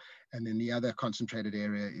Botswana. And then the other concentrated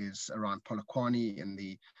area is around Polokwane in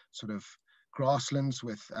the sort of grasslands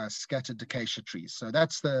with scattered acacia trees. So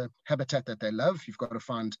that's the habitat that they love. You've got to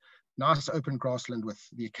find nice open grassland with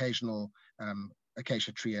the occasional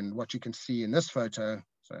acacia tree. And what you can see in this photo,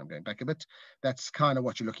 so I'm going back a bit, that's kind of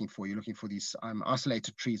what you're looking for. You're looking for these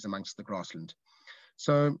isolated trees amongst the grassland.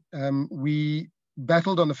 So we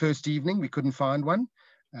battled on the first evening, we couldn't find one.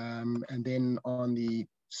 And then on the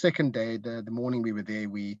second day, the morning we were there,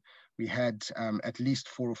 we had at least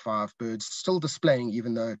 4 or 5 birds still displaying,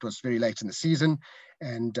 even though it was very late in the season.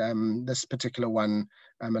 And this particular one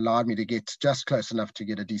allowed me to get just close enough to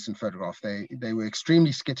get a decent photograph. They were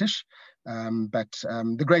extremely skittish, but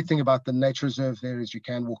the great thing about the nature reserve there is you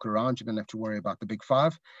can walk around. You don't have to worry about the big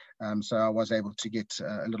 5. So I was able to get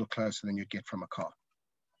a little closer than you'd get from a car.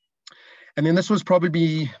 And then this was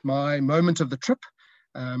probably my moment of the trip.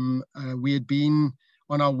 We had been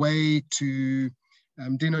on our way to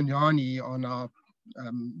Dinonyani, on our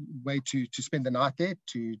way to spend the night there,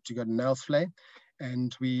 to go to Nelsflay.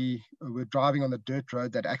 And we were driving on the dirt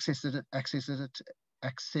road that accesses it.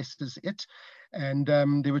 And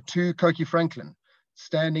there were 2 Coqui Franklin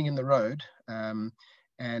standing in the road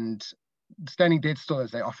and standing dead still,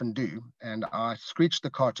 as they often do. And I screeched the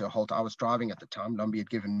car to a halt. I was driving at the time. Lombi had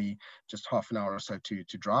given me just half an hour or so to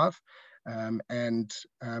drive.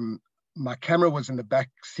 my camera was in the back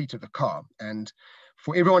seat of the car, and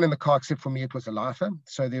for everyone in the car except for me, it was a lifer.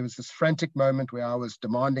 So there was this frantic moment where I was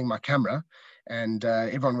demanding my camera, and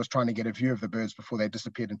everyone was trying to get a view of the birds before they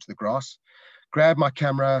disappeared into the grass. Grabbed my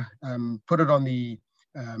camera, put it on the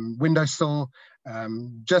windowsill,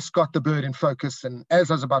 just got the bird in focus, and as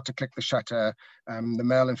I was about to click the shutter, the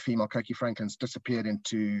male and female Coqui francolins disappeared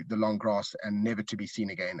into the long grass and never to be seen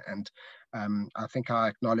again. And I think I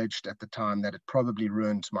acknowledged at the time that it probably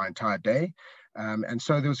ruined my entire day. And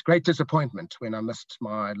so there was great disappointment when I missed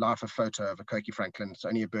my lifer photo of a Coqui francolin. It's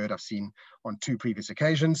only a bird I've seen on 2 previous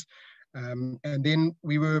occasions. And then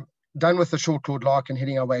we were done with the short-clawed lark and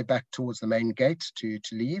heading our way back towards the main gate to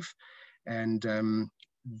leave. And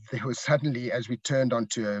there was suddenly, as we turned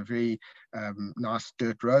onto a very nice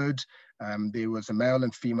dirt road, there was a male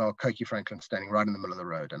and female Coqui francolin standing right in the middle of the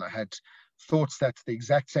road. And I had thoughts that the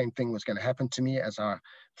exact same thing was going to happen to me as I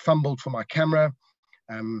fumbled for my camera.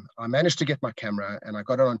 I managed to get my camera and I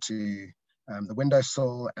got it onto the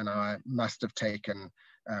windowsill, and I must have taken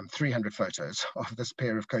 300 photos of this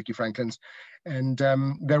pair of Coqui francolins. And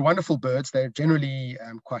they're wonderful birds. They're generally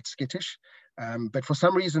quite skittish. But for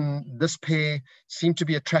some reason, this pair seemed to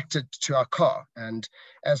be attracted to our car. And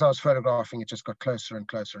as I was photographing, it just got closer and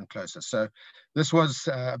closer and closer. So this was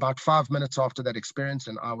about 5 minutes after that experience,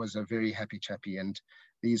 and I was a very happy chappy. And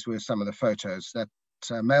these were some of the photos. That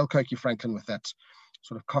male Coqui francolin with that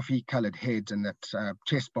sort of coffee-colored head and that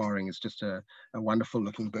chest barring is just a wonderful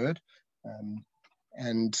looking bird.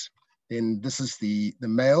 And then this is the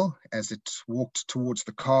male as it walked towards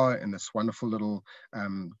the car in this wonderful little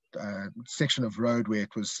section of road where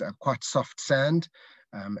it was quite soft sand.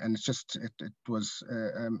 And it's just, it was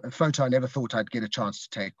a photo I never thought I'd get a chance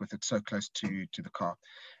to take with it so close to the car.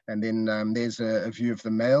 And then there's a view of the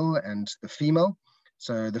male and the female.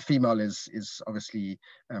 So the female is obviously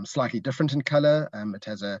slightly different in color. It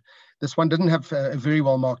has this one didn't have a very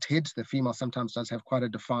well marked head. The female sometimes does have quite a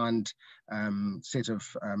defined set of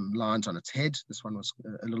lines on its head. This one was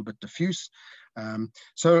a little bit diffuse.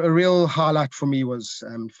 So a real highlight for me was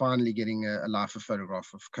finally getting a lifer photograph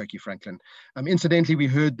of Coqui francolin. Incidentally, we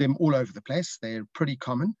heard them all over the place. They're pretty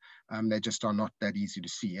common. They just are not that easy to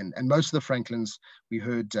see. And most of the francolins, we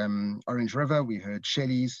heard Orange River, we heard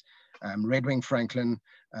Shelley's, red-winged francolin.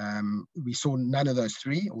 We saw none of those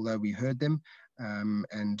 3, although we heard them.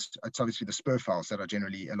 And it's obviously the spurfowls that are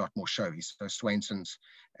generally a lot more showy. So Swainson's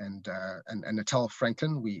and Natal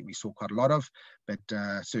francolin we saw quite a lot of, but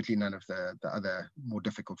certainly none of the other more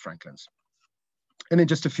difficult francolins. And then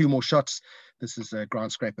just a few more shots. This is a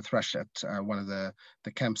ground scraper thrush at one of the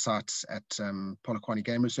campsites at Polokwane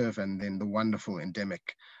Game Reserve, and then the wonderful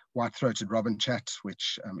endemic white-throated robin chat,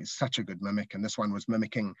 which is such a good mimic. And this one was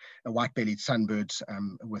mimicking a white-bellied sunbird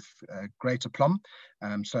with great aplomb.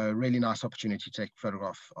 So a really nice opportunity to take a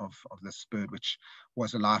photograph of this bird, which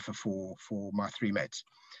was a lifer for my 3 mates.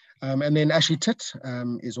 And then Ashley Tit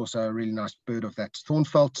is also a really nice bird of that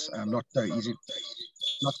thornveld, not so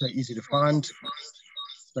easy to find.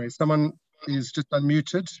 So someone is just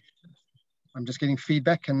unmuted. I'm just getting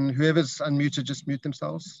feedback, and whoever's unmuted, just mute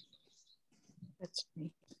themselves. That's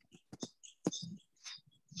me.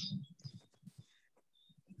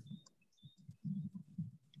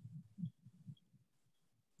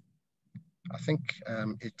 I think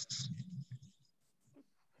it's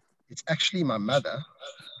actually my mother.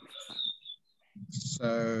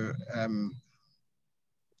 So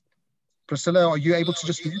Priscilla, are you able to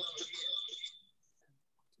just mute?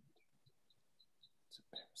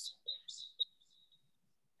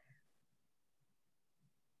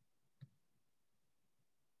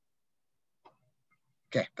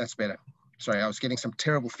 Okay, that's better. Sorry, I was getting some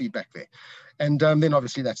terrible feedback there. And then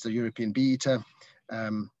obviously that's the European bee-eater.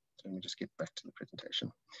 So let me just get back to the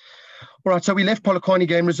presentation. All right, so we left Polokwane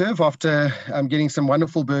Game Reserve after getting some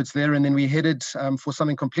wonderful birds there, and then we headed for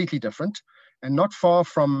something completely different, and not far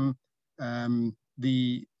from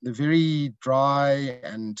the very dry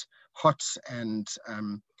and hot and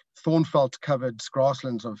thornveld covered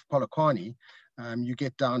grasslands of Polokwane. You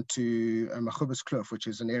get down to Magubus Kloof, which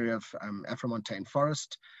is an area of Afromontane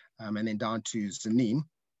forest, and then down to Zanin.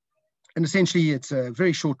 And essentially, it's a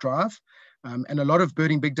very short drive. And a lot of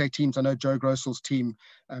Birding Big Day teams, I know Joe Grossel's team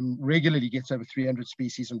regularly gets over 300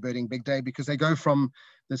 species on Birding Big Day, because they go from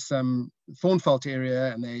thornveld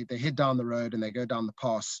area, and they head down the road and they go down the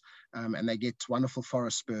pass, and they get wonderful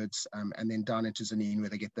forest birds, and then down into Zanin where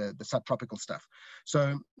they get the subtropical stuff.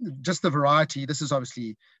 So just the variety.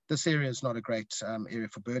 This area is not a great area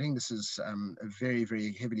for birding. This is a very,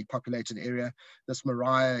 very heavily populated area. This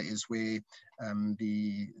Moriah is where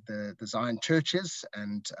the Zion church is,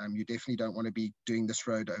 and you definitely don't want to be doing this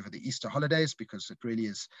road over the Easter holidays, because it really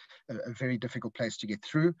is a very difficult place to get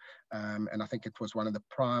through. And I think it was one of the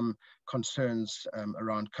prime concerns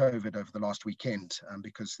around COVID over the last weekend,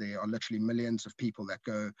 because there are literally millions of people that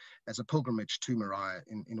go as a pilgrimage to Moriah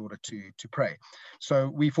in order to pray. So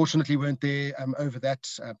we fortunately weren't there over that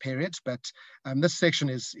period, but this section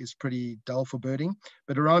is pretty dull for birding.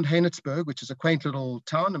 But around Heinertsburg, which is a quaint little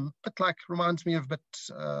town, a bit like, reminds me of a bit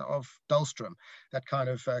of Dullstrom, that kind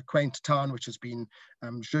of quaint town which has been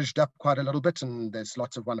zhuzhed up quite a little bit, and there's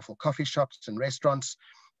lots of wonderful coffee shops and restaurants.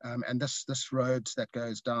 And this road that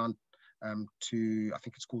goes down to, I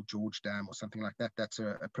think it's called George Dam or something like that. That's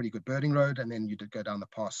a pretty good birding road. And then you did go down the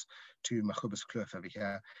pass to Machubis Kloof over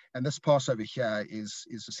here. And this pass over here is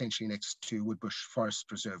essentially next to Woodbush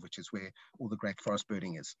Forest Reserve, which is where all the great forest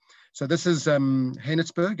birding is. So this is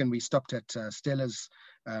Heinertsburg, and we stopped at Stella's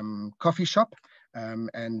coffee shop.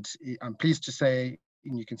 And I'm pleased to say,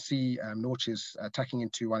 and you can see Norch is tucking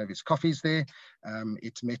into one of his coffees there.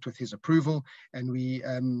 It met with his approval, and we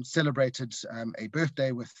celebrated a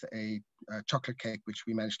birthday with a chocolate cake, which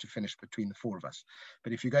we managed to finish between the four of us.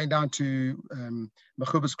 But if you're going down to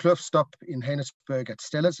Machubis Kloof, stop in Heinertsburg at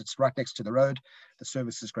Stella's. It's right next to the road. The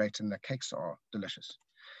service is great, and the cakes are delicious.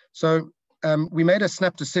 So we made a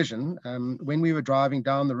snap decision when we were driving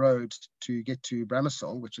down the road to get to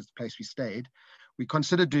Brammersel, which is the place we stayed. We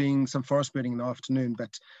considered doing some forest birding in the afternoon,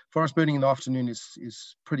 but forest birding in the afternoon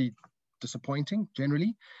is pretty disappointing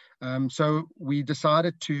generally. So we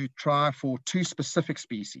decided to try for two specific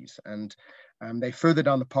species, and they further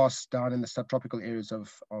down the pass, down in the subtropical areas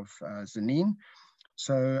of Zanin.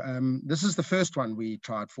 So this is the first one we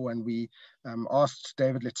tried for, and we asked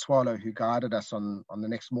David Letswalo, who guided us on the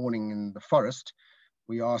next morning in the forest.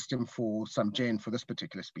 We asked him for some gen for this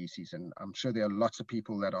particular species, and I'm sure there are lots of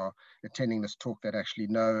people that are attending this talk that actually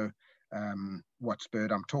know what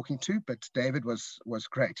bird I'm talking to. But David was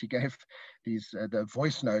great. He gave the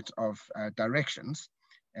voice note of directions,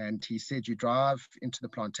 and he said you drive into the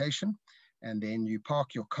plantation, and then you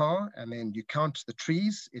park your car, and then you count the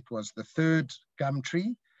trees. It was the third gum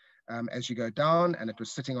tree as you go down, and it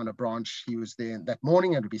was sitting on a branch. He was there that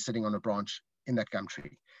morning, and it would be sitting on a branch in that gum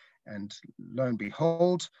tree. And lo and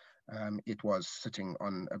behold, it was sitting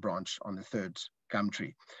on a branch on the third gum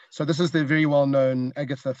tree. So this is the very well-known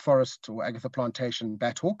Agatha forest or Agatha plantation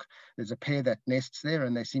bathawk. There's a pair that nests there,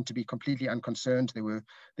 and they seem to be completely unconcerned. There were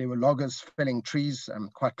loggers felling trees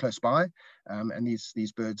quite close by, and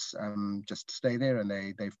these birds just stay there, and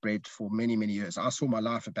they've bred for many, many years. I saw my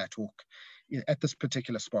life a bathawk at this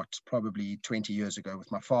particular spot probably 20 years ago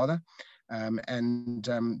with my father.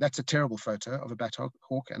 That's a terrible photo of a bathawk,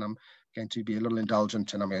 and I'm going to be a little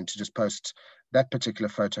indulgent, and I'm going to just post that particular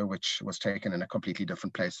photo, which was taken in a completely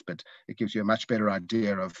different place, but it gives you a much better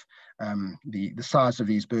idea of the size of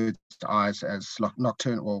these birds' eyes as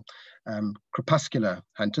nocturnal, crepuscular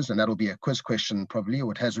hunters, and that'll be a quiz question probably,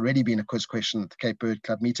 or it has already been a quiz question at the Cape Bird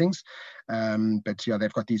Club meetings. But yeah,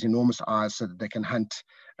 they've got these enormous eyes so that they can hunt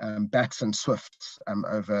bats and swifts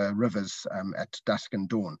over rivers at dusk and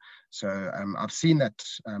dawn. So I've seen that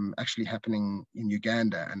actually happening in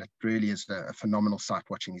Uganda, and it really is a phenomenal sight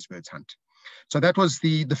watching these birds hunt. So that was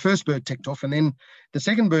the first bird ticked off, and then the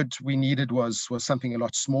second bird we needed was something a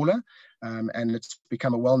lot smaller, and it's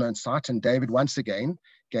become a well-known site. And David once again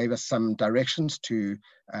gave us some directions to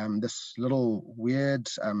this little weird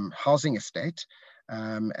housing estate.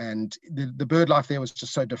 And the bird life there was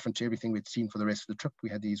just so different to everything we'd seen for the rest of the trip. We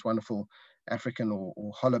had these wonderful African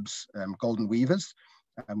or Holubs golden weavers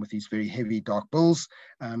with these very heavy dark bills,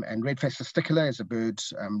 and red-faced testicular is a bird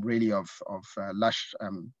really of lush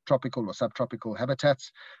tropical or subtropical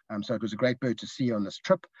habitats. So it was a great bird to see on this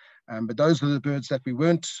trip. But those are the birds that we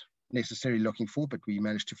weren't necessarily looking for, but we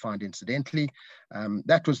managed to find incidentally.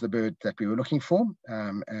 That was the bird that we were looking for,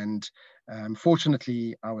 and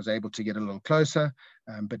fortunately I was able to get a little closer,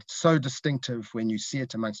 but it's so distinctive when you see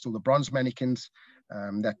it amongst all the bronze mannequins.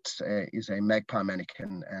 That is a magpie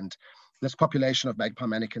mannequin, and this population of magpie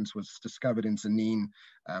mannequins was discovered in Zanin,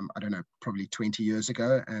 I don't know, probably 20 years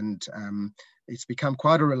ago, and it's become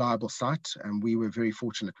quite a reliable site, and we were very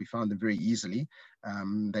fortunate. We found them very easily.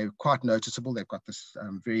 They're quite noticeable. They've got this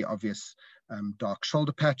very obvious dark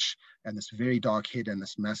shoulder patch and this very dark head and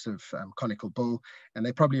this massive conical bill. And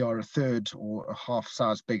they probably are a third or a half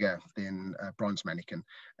size bigger than bronze manakin.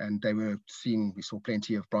 And we saw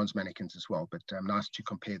plenty of bronze manakins as well, but nice to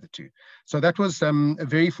compare the two. So that was a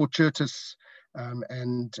very fortuitous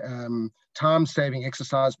and time-saving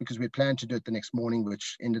exercise, because we had planned to do it the next morning,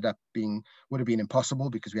 which ended up would have been impossible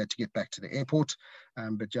because we had to get back to the airport.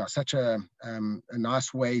 But yeah, such a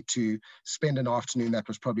nice way to spend an afternoon that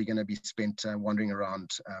was probably going to be spent wandering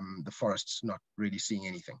around the forests, not really seeing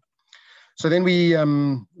anything. So then we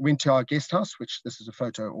went to our guest house, which this is a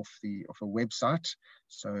photo off a website.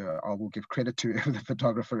 So I will give credit to whoever the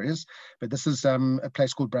photographer is. But this is a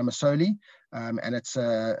place called Brahmasoli, and it's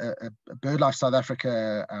a BirdLife South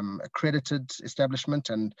Africa accredited establishment,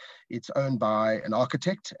 and it's owned by an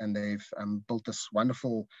architect, and they've built this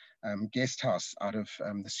wonderful guest house out of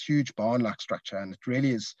this huge barn-like structure, and it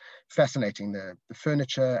really is fascinating. The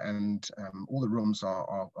furniture and all the rooms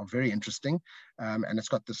are very interesting, and it's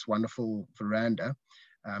got this wonderful veranda.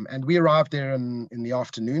 And we arrived there in the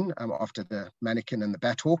afternoon after the manakin and the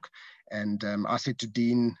bathawk, and I said to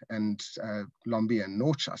Dean and Lombi and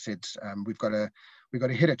Norch, I said, we've got to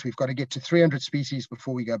hit it. We've got to get to 300 species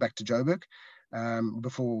before we go back to Joburg,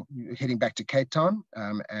 before heading back to Cape Town.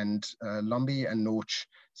 And Lombi and Norch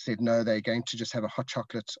said no, they're going to just have a hot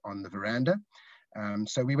chocolate on the veranda.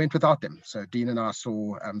 So we went without them. So Dean and I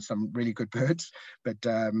saw some really good birds, but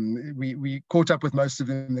we caught up with most of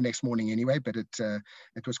them the next morning anyway, but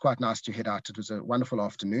it was quite nice to head out. It was a wonderful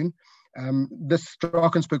afternoon. This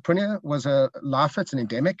Drakensberg prunia was a lifer. It's an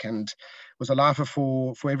endemic and was a lifer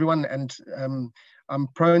for everyone. And I'm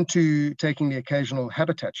prone to taking the occasional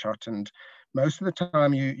habitat shot, and most of the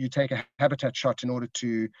time you take a habitat shot in order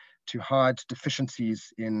to hide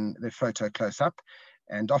deficiencies in the photo close up.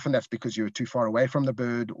 And often that's because you were too far away from the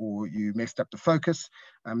bird or you messed up the focus.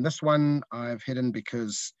 This one I've hidden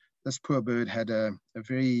because this poor bird had a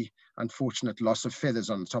very unfortunate loss of feathers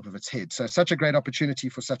on the top of its head. So such a great opportunity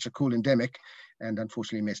for such a cool endemic, and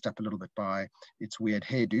unfortunately messed up a little bit by its weird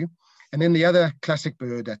hairdo. And then the other classic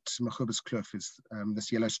bird at Mkhuba's Kloof is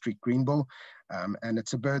this yellow streaked greenbill. And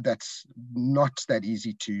it's a bird that's not that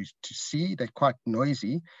easy to see. They're quite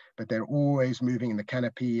noisy, but they're always moving in the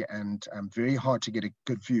canopy and very hard to get a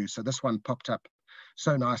good view. So this one popped up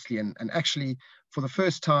so nicely, and actually for the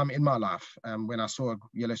first time in my life, when I saw a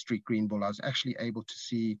yellow streaked greenbill, I was actually able to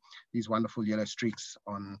see these wonderful yellow streaks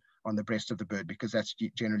on the breast of the bird, because that's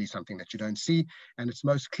generally something that you don't see, and it's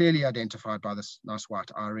most clearly identified by this nice white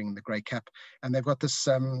eye-ring, the grey cap, and they've got this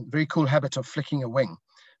very cool habit of flicking a wing.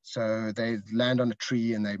 So they land on a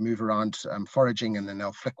tree and they move around foraging, and then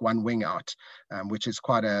they'll flick one wing out, which is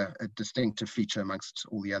quite a distinctive feature amongst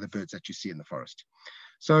all the other birds that you see in the forest.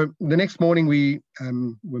 So the next morning we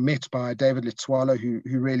were met by David Litswalo,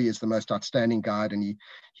 who really is the most outstanding guide, and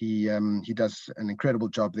he does an incredible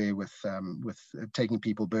job there with taking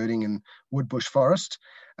people birding in woodbush forest.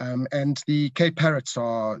 And the Cape parrots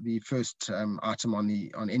are the first item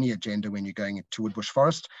on any agenda when you're going into woodbush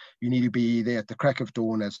forest. You need to be there at the crack of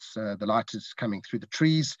dawn as the light is coming through the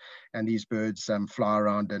trees, and these birds fly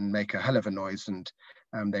around and make a hell of a noise, and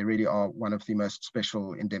they really are one of the most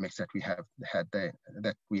special endemics that we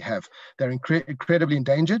have. They're incredibly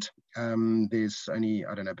endangered. There's only,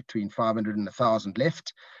 I don't know, between 500 and 1,000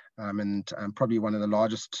 left. And probably one of the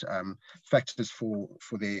largest factors for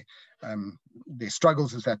their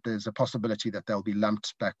struggles is that there's a possibility that they'll be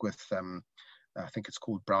lumped back with, I think it's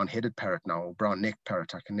called brown-headed parrot now, or brown-necked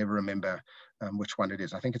parrot. I can never remember which one it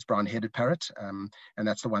is. I think it's brown-headed parrot, and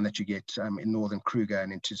that's the one that you get in northern Kruger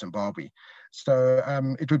and into Zimbabwe. So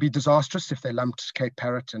it would be disastrous if they lumped Cape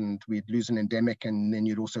parrot and we'd lose an endemic, and then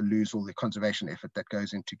you'd also lose all the conservation effort that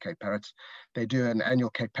goes into Cape parrots. They do an annual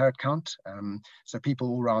Cape parrot count. So people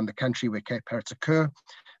all around the country where Cape parrots occur,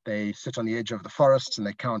 they sit on the edge of the forests and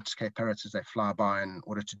they count Cape parrots as they fly by in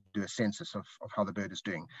order to do a census of how the bird is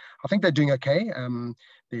doing. I think they're doing okay.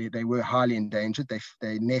 They were highly endangered.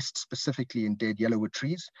 They nest specifically in dead yellowwood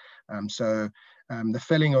trees. The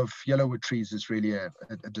felling of yellowwood trees is really a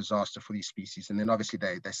disaster for these species. And then obviously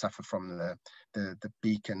they suffer from the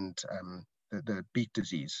beak and the beak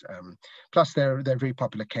disease. Plus they're very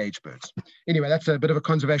popular cage birds. Anyway, that's a bit of a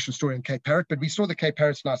conservation story in Cape parrot, but we saw the Cape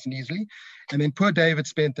parrots nice and easily. And then poor David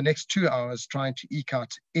spent the next 2 hours trying to eke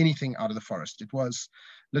out anything out of the forest. It was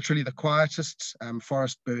literally the quietest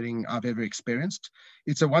forest birding I've ever experienced.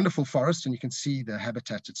 It's a wonderful forest, and you can see the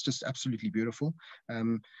habitat. It's just absolutely beautiful.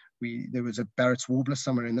 There was a Barrett's warbler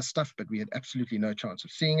somewhere in this stuff, but we had absolutely no chance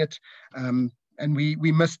of seeing it. And we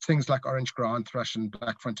missed things like orange ground thrush and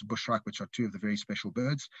black-fronted bushwrack, which are two of the very special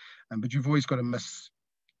birds. But you've always got to miss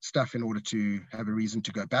stuff in order to have a reason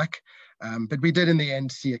to go back. But we did in the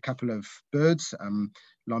end see a couple of birds.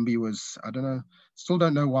 Lombi was, I don't know, still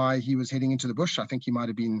don't know why he was heading into the bush. I think he might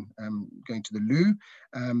have been going to the loo.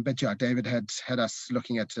 But yeah, David had us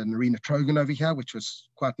looking at an arena trogon over here, which was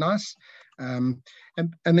quite nice. And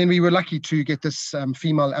then we were lucky to get this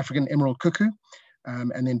female African emerald cuckoo.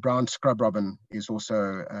 And then brown scrub robin is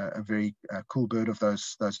also a very cool bird of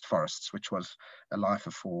those forests, which was a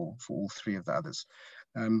lifer for all three of the others.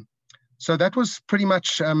 So that was pretty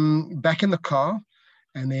much back in the car,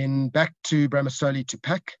 and then back to Brahmasoli to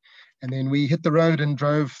pack. And then we hit the road and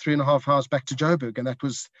drove 3.5 hours back to Joburg. And that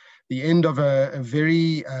was the end of a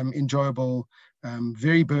very enjoyable,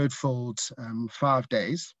 very bird-filled 5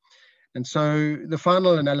 days. And so the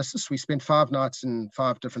final analysis, we spent 5 nights in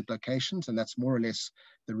 5 different locations, and that's more or less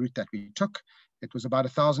the route that we took. It was about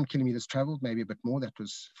 1,000 kilometers traveled, maybe a bit more. That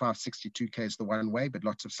was 562 k's the one way, but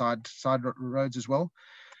lots of side roads as well.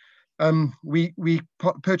 We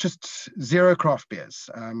purchased 0 craft beers,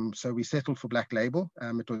 so we settled for Black Label.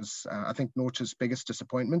 It was, I think, Norch's biggest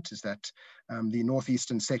disappointment is that the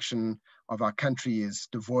northeastern section of our country is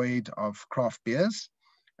devoid of craft beers.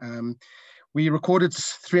 We recorded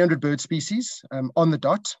 300 bird species on the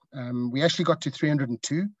dot. We actually got to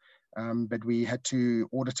 302, but we had to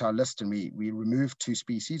audit our list, and we removed 2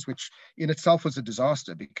 species, which in itself was a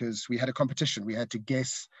disaster because we had a competition. We had to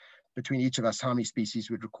guess between each of us how many species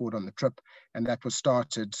we'd record on the trip, and that was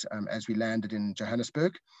started as we landed in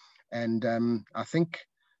Johannesburg. And I think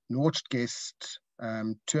Norch guessed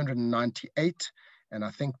 298, and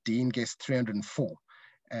I think Dean guessed 304.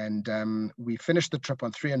 And we finished the trip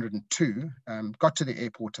on 302, got to the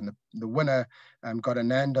airport, and the winner got a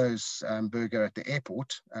Nando's burger at the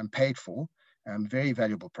airport, paid for, very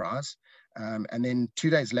valuable prize. And then 2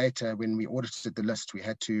 days later, when we audited the list, we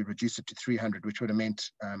had to reduce it to 300, which would have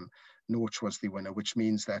meant Norch was the winner, which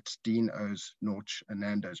means that Dean owes Norch a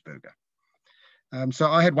Nando's burger. So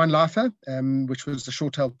I had one lifer, which was the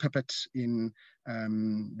short-tailed pipit in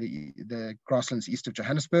the grasslands east of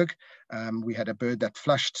Johannesburg. We had a bird that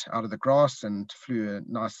flushed out of the grass and flew a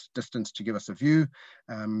nice distance to give us a view,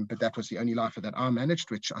 but that was the only lifer that I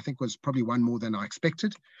managed, which I think was probably one more than I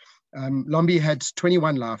expected. Lombi had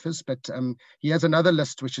 21 lifers, but he has another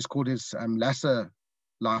list which is called his Lasser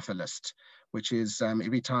lifer list, which is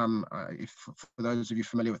every time, for those of you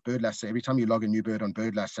familiar with BirdLasser, every time you log a new bird on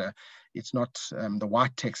BirdLasser, it's not the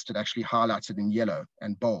white text, it actually highlights it in yellow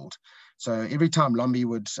and bold. So every time Lombi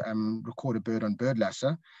would record a bird on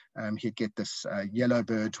BirdLasser, he'd get this yellow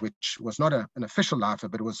bird, which was not an official lifer,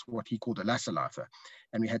 but it was what he called a Lasser lifer.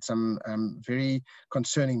 And we had some very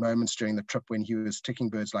concerning moments during the trip when he was ticking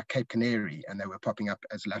birds like Cape Canary, and they were popping up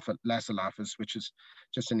as Lasser lifers, which is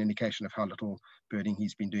just an indication of how little birding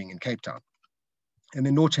he's been doing in Cape Town. And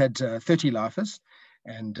then Norch had 30 lifers,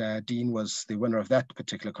 and Dean was the winner of that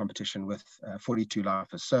particular competition with 42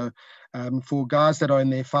 lifers. So for guys that are in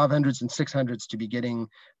their 500s and 600s to be getting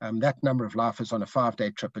that number of lifers on a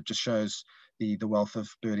 5-day trip, it just shows the wealth of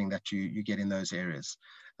birding that you get in those areas.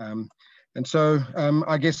 And so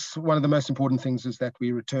I guess one of the most important things is that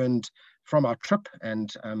we returned from our trip,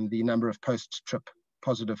 and the number of post-trip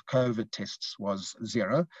positive COVID tests was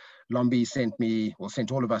 0. Lombi sent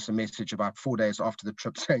all of us a message about 4 days after the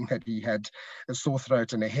trip saying that he had a sore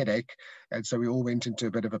throat and a headache. And so we all went into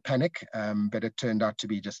a bit of a panic, but it turned out to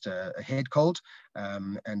be just a head cold.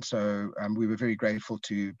 And so we were very grateful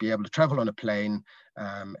to be able to travel on a plane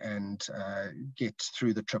and get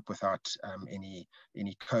through the trip without any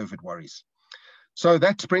COVID worries. So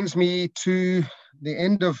that brings me to the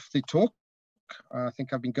end of the talk. I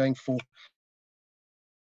think I've been going for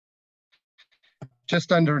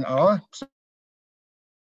just under an hour.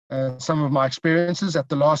 Some of my experiences at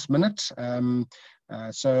the last minute.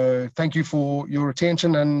 So thank you for your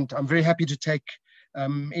attention, and I'm very happy to take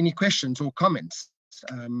any questions or comments,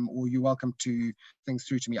 or you're welcome to things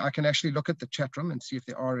through to me. I can actually look at the chat room and see if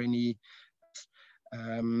there are any.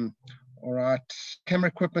 All right, camera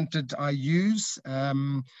equipment did I use?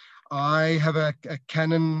 I have a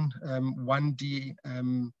Canon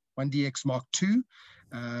 1DX Mark II.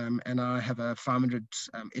 And I have a 500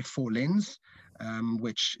 f4 lens,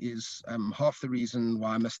 which is half the reason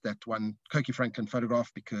why I missed that one Cokie Franklin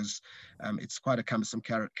photograph, because it's quite a cumbersome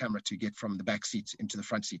camera to get from the back seat into the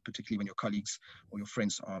front seat, particularly when your colleagues or your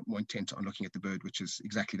friends are more intent on looking at the bird, which is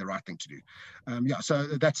exactly the right thing to do. Yeah, so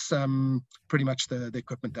that's pretty much the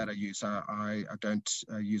equipment that I use. I don't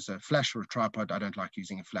use a flash or a tripod. I don't like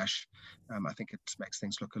using a flash. I think it makes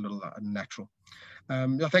things look a little unnatural.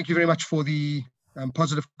 Yeah, thank you very much for the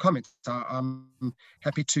positive comments. I'm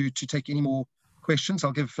happy to take any more questions.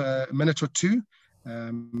 I'll give a minute or two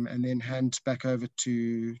and then hand back over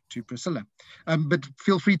to Priscilla. But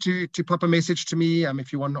feel free to pop a message to me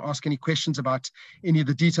if you want to ask any questions about any of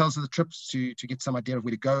the details of the trips to get some idea of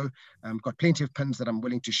where to go. Got plenty of pins that I'm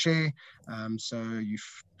willing to share, so you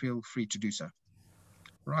feel free to do so.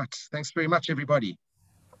 Right, thanks very much, everybody.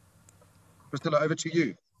 Priscilla, over to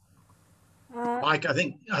you. Mike, I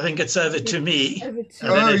think it's over to me. Over to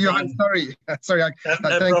Oh, yeah, I'm sorry. Sorry,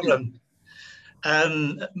 no problem.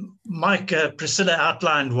 Mike, Priscilla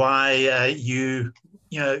outlined why you're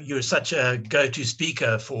such a go-to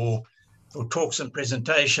speaker for talks and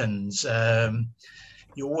presentations.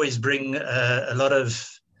 You always bring a lot of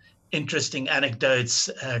interesting anecdotes,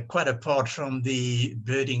 quite apart from the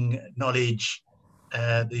birding knowledge,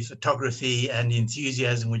 the photography and the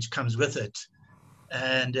enthusiasm which comes with it.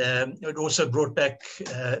 And it also brought back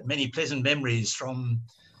many pleasant memories from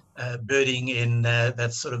birding in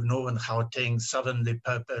that sort of northern Gauteng, southern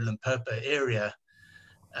Limpopo area.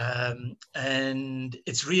 And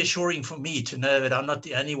it's reassuring for me to know that I'm not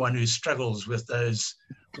the only one who struggles with those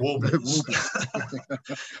warblers.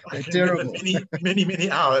 I can remember many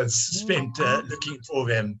hours spent looking for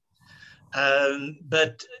them.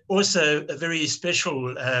 But also a very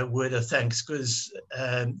special word of thanks, because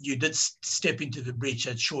you did step into the breach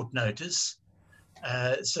at short notice.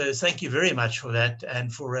 So thank you very much for that,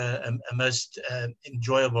 and for a most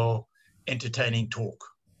enjoyable, entertaining talk.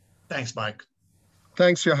 Thanks, Mike.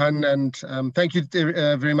 Thanks, Johan, and thank you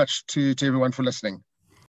very much to everyone for listening.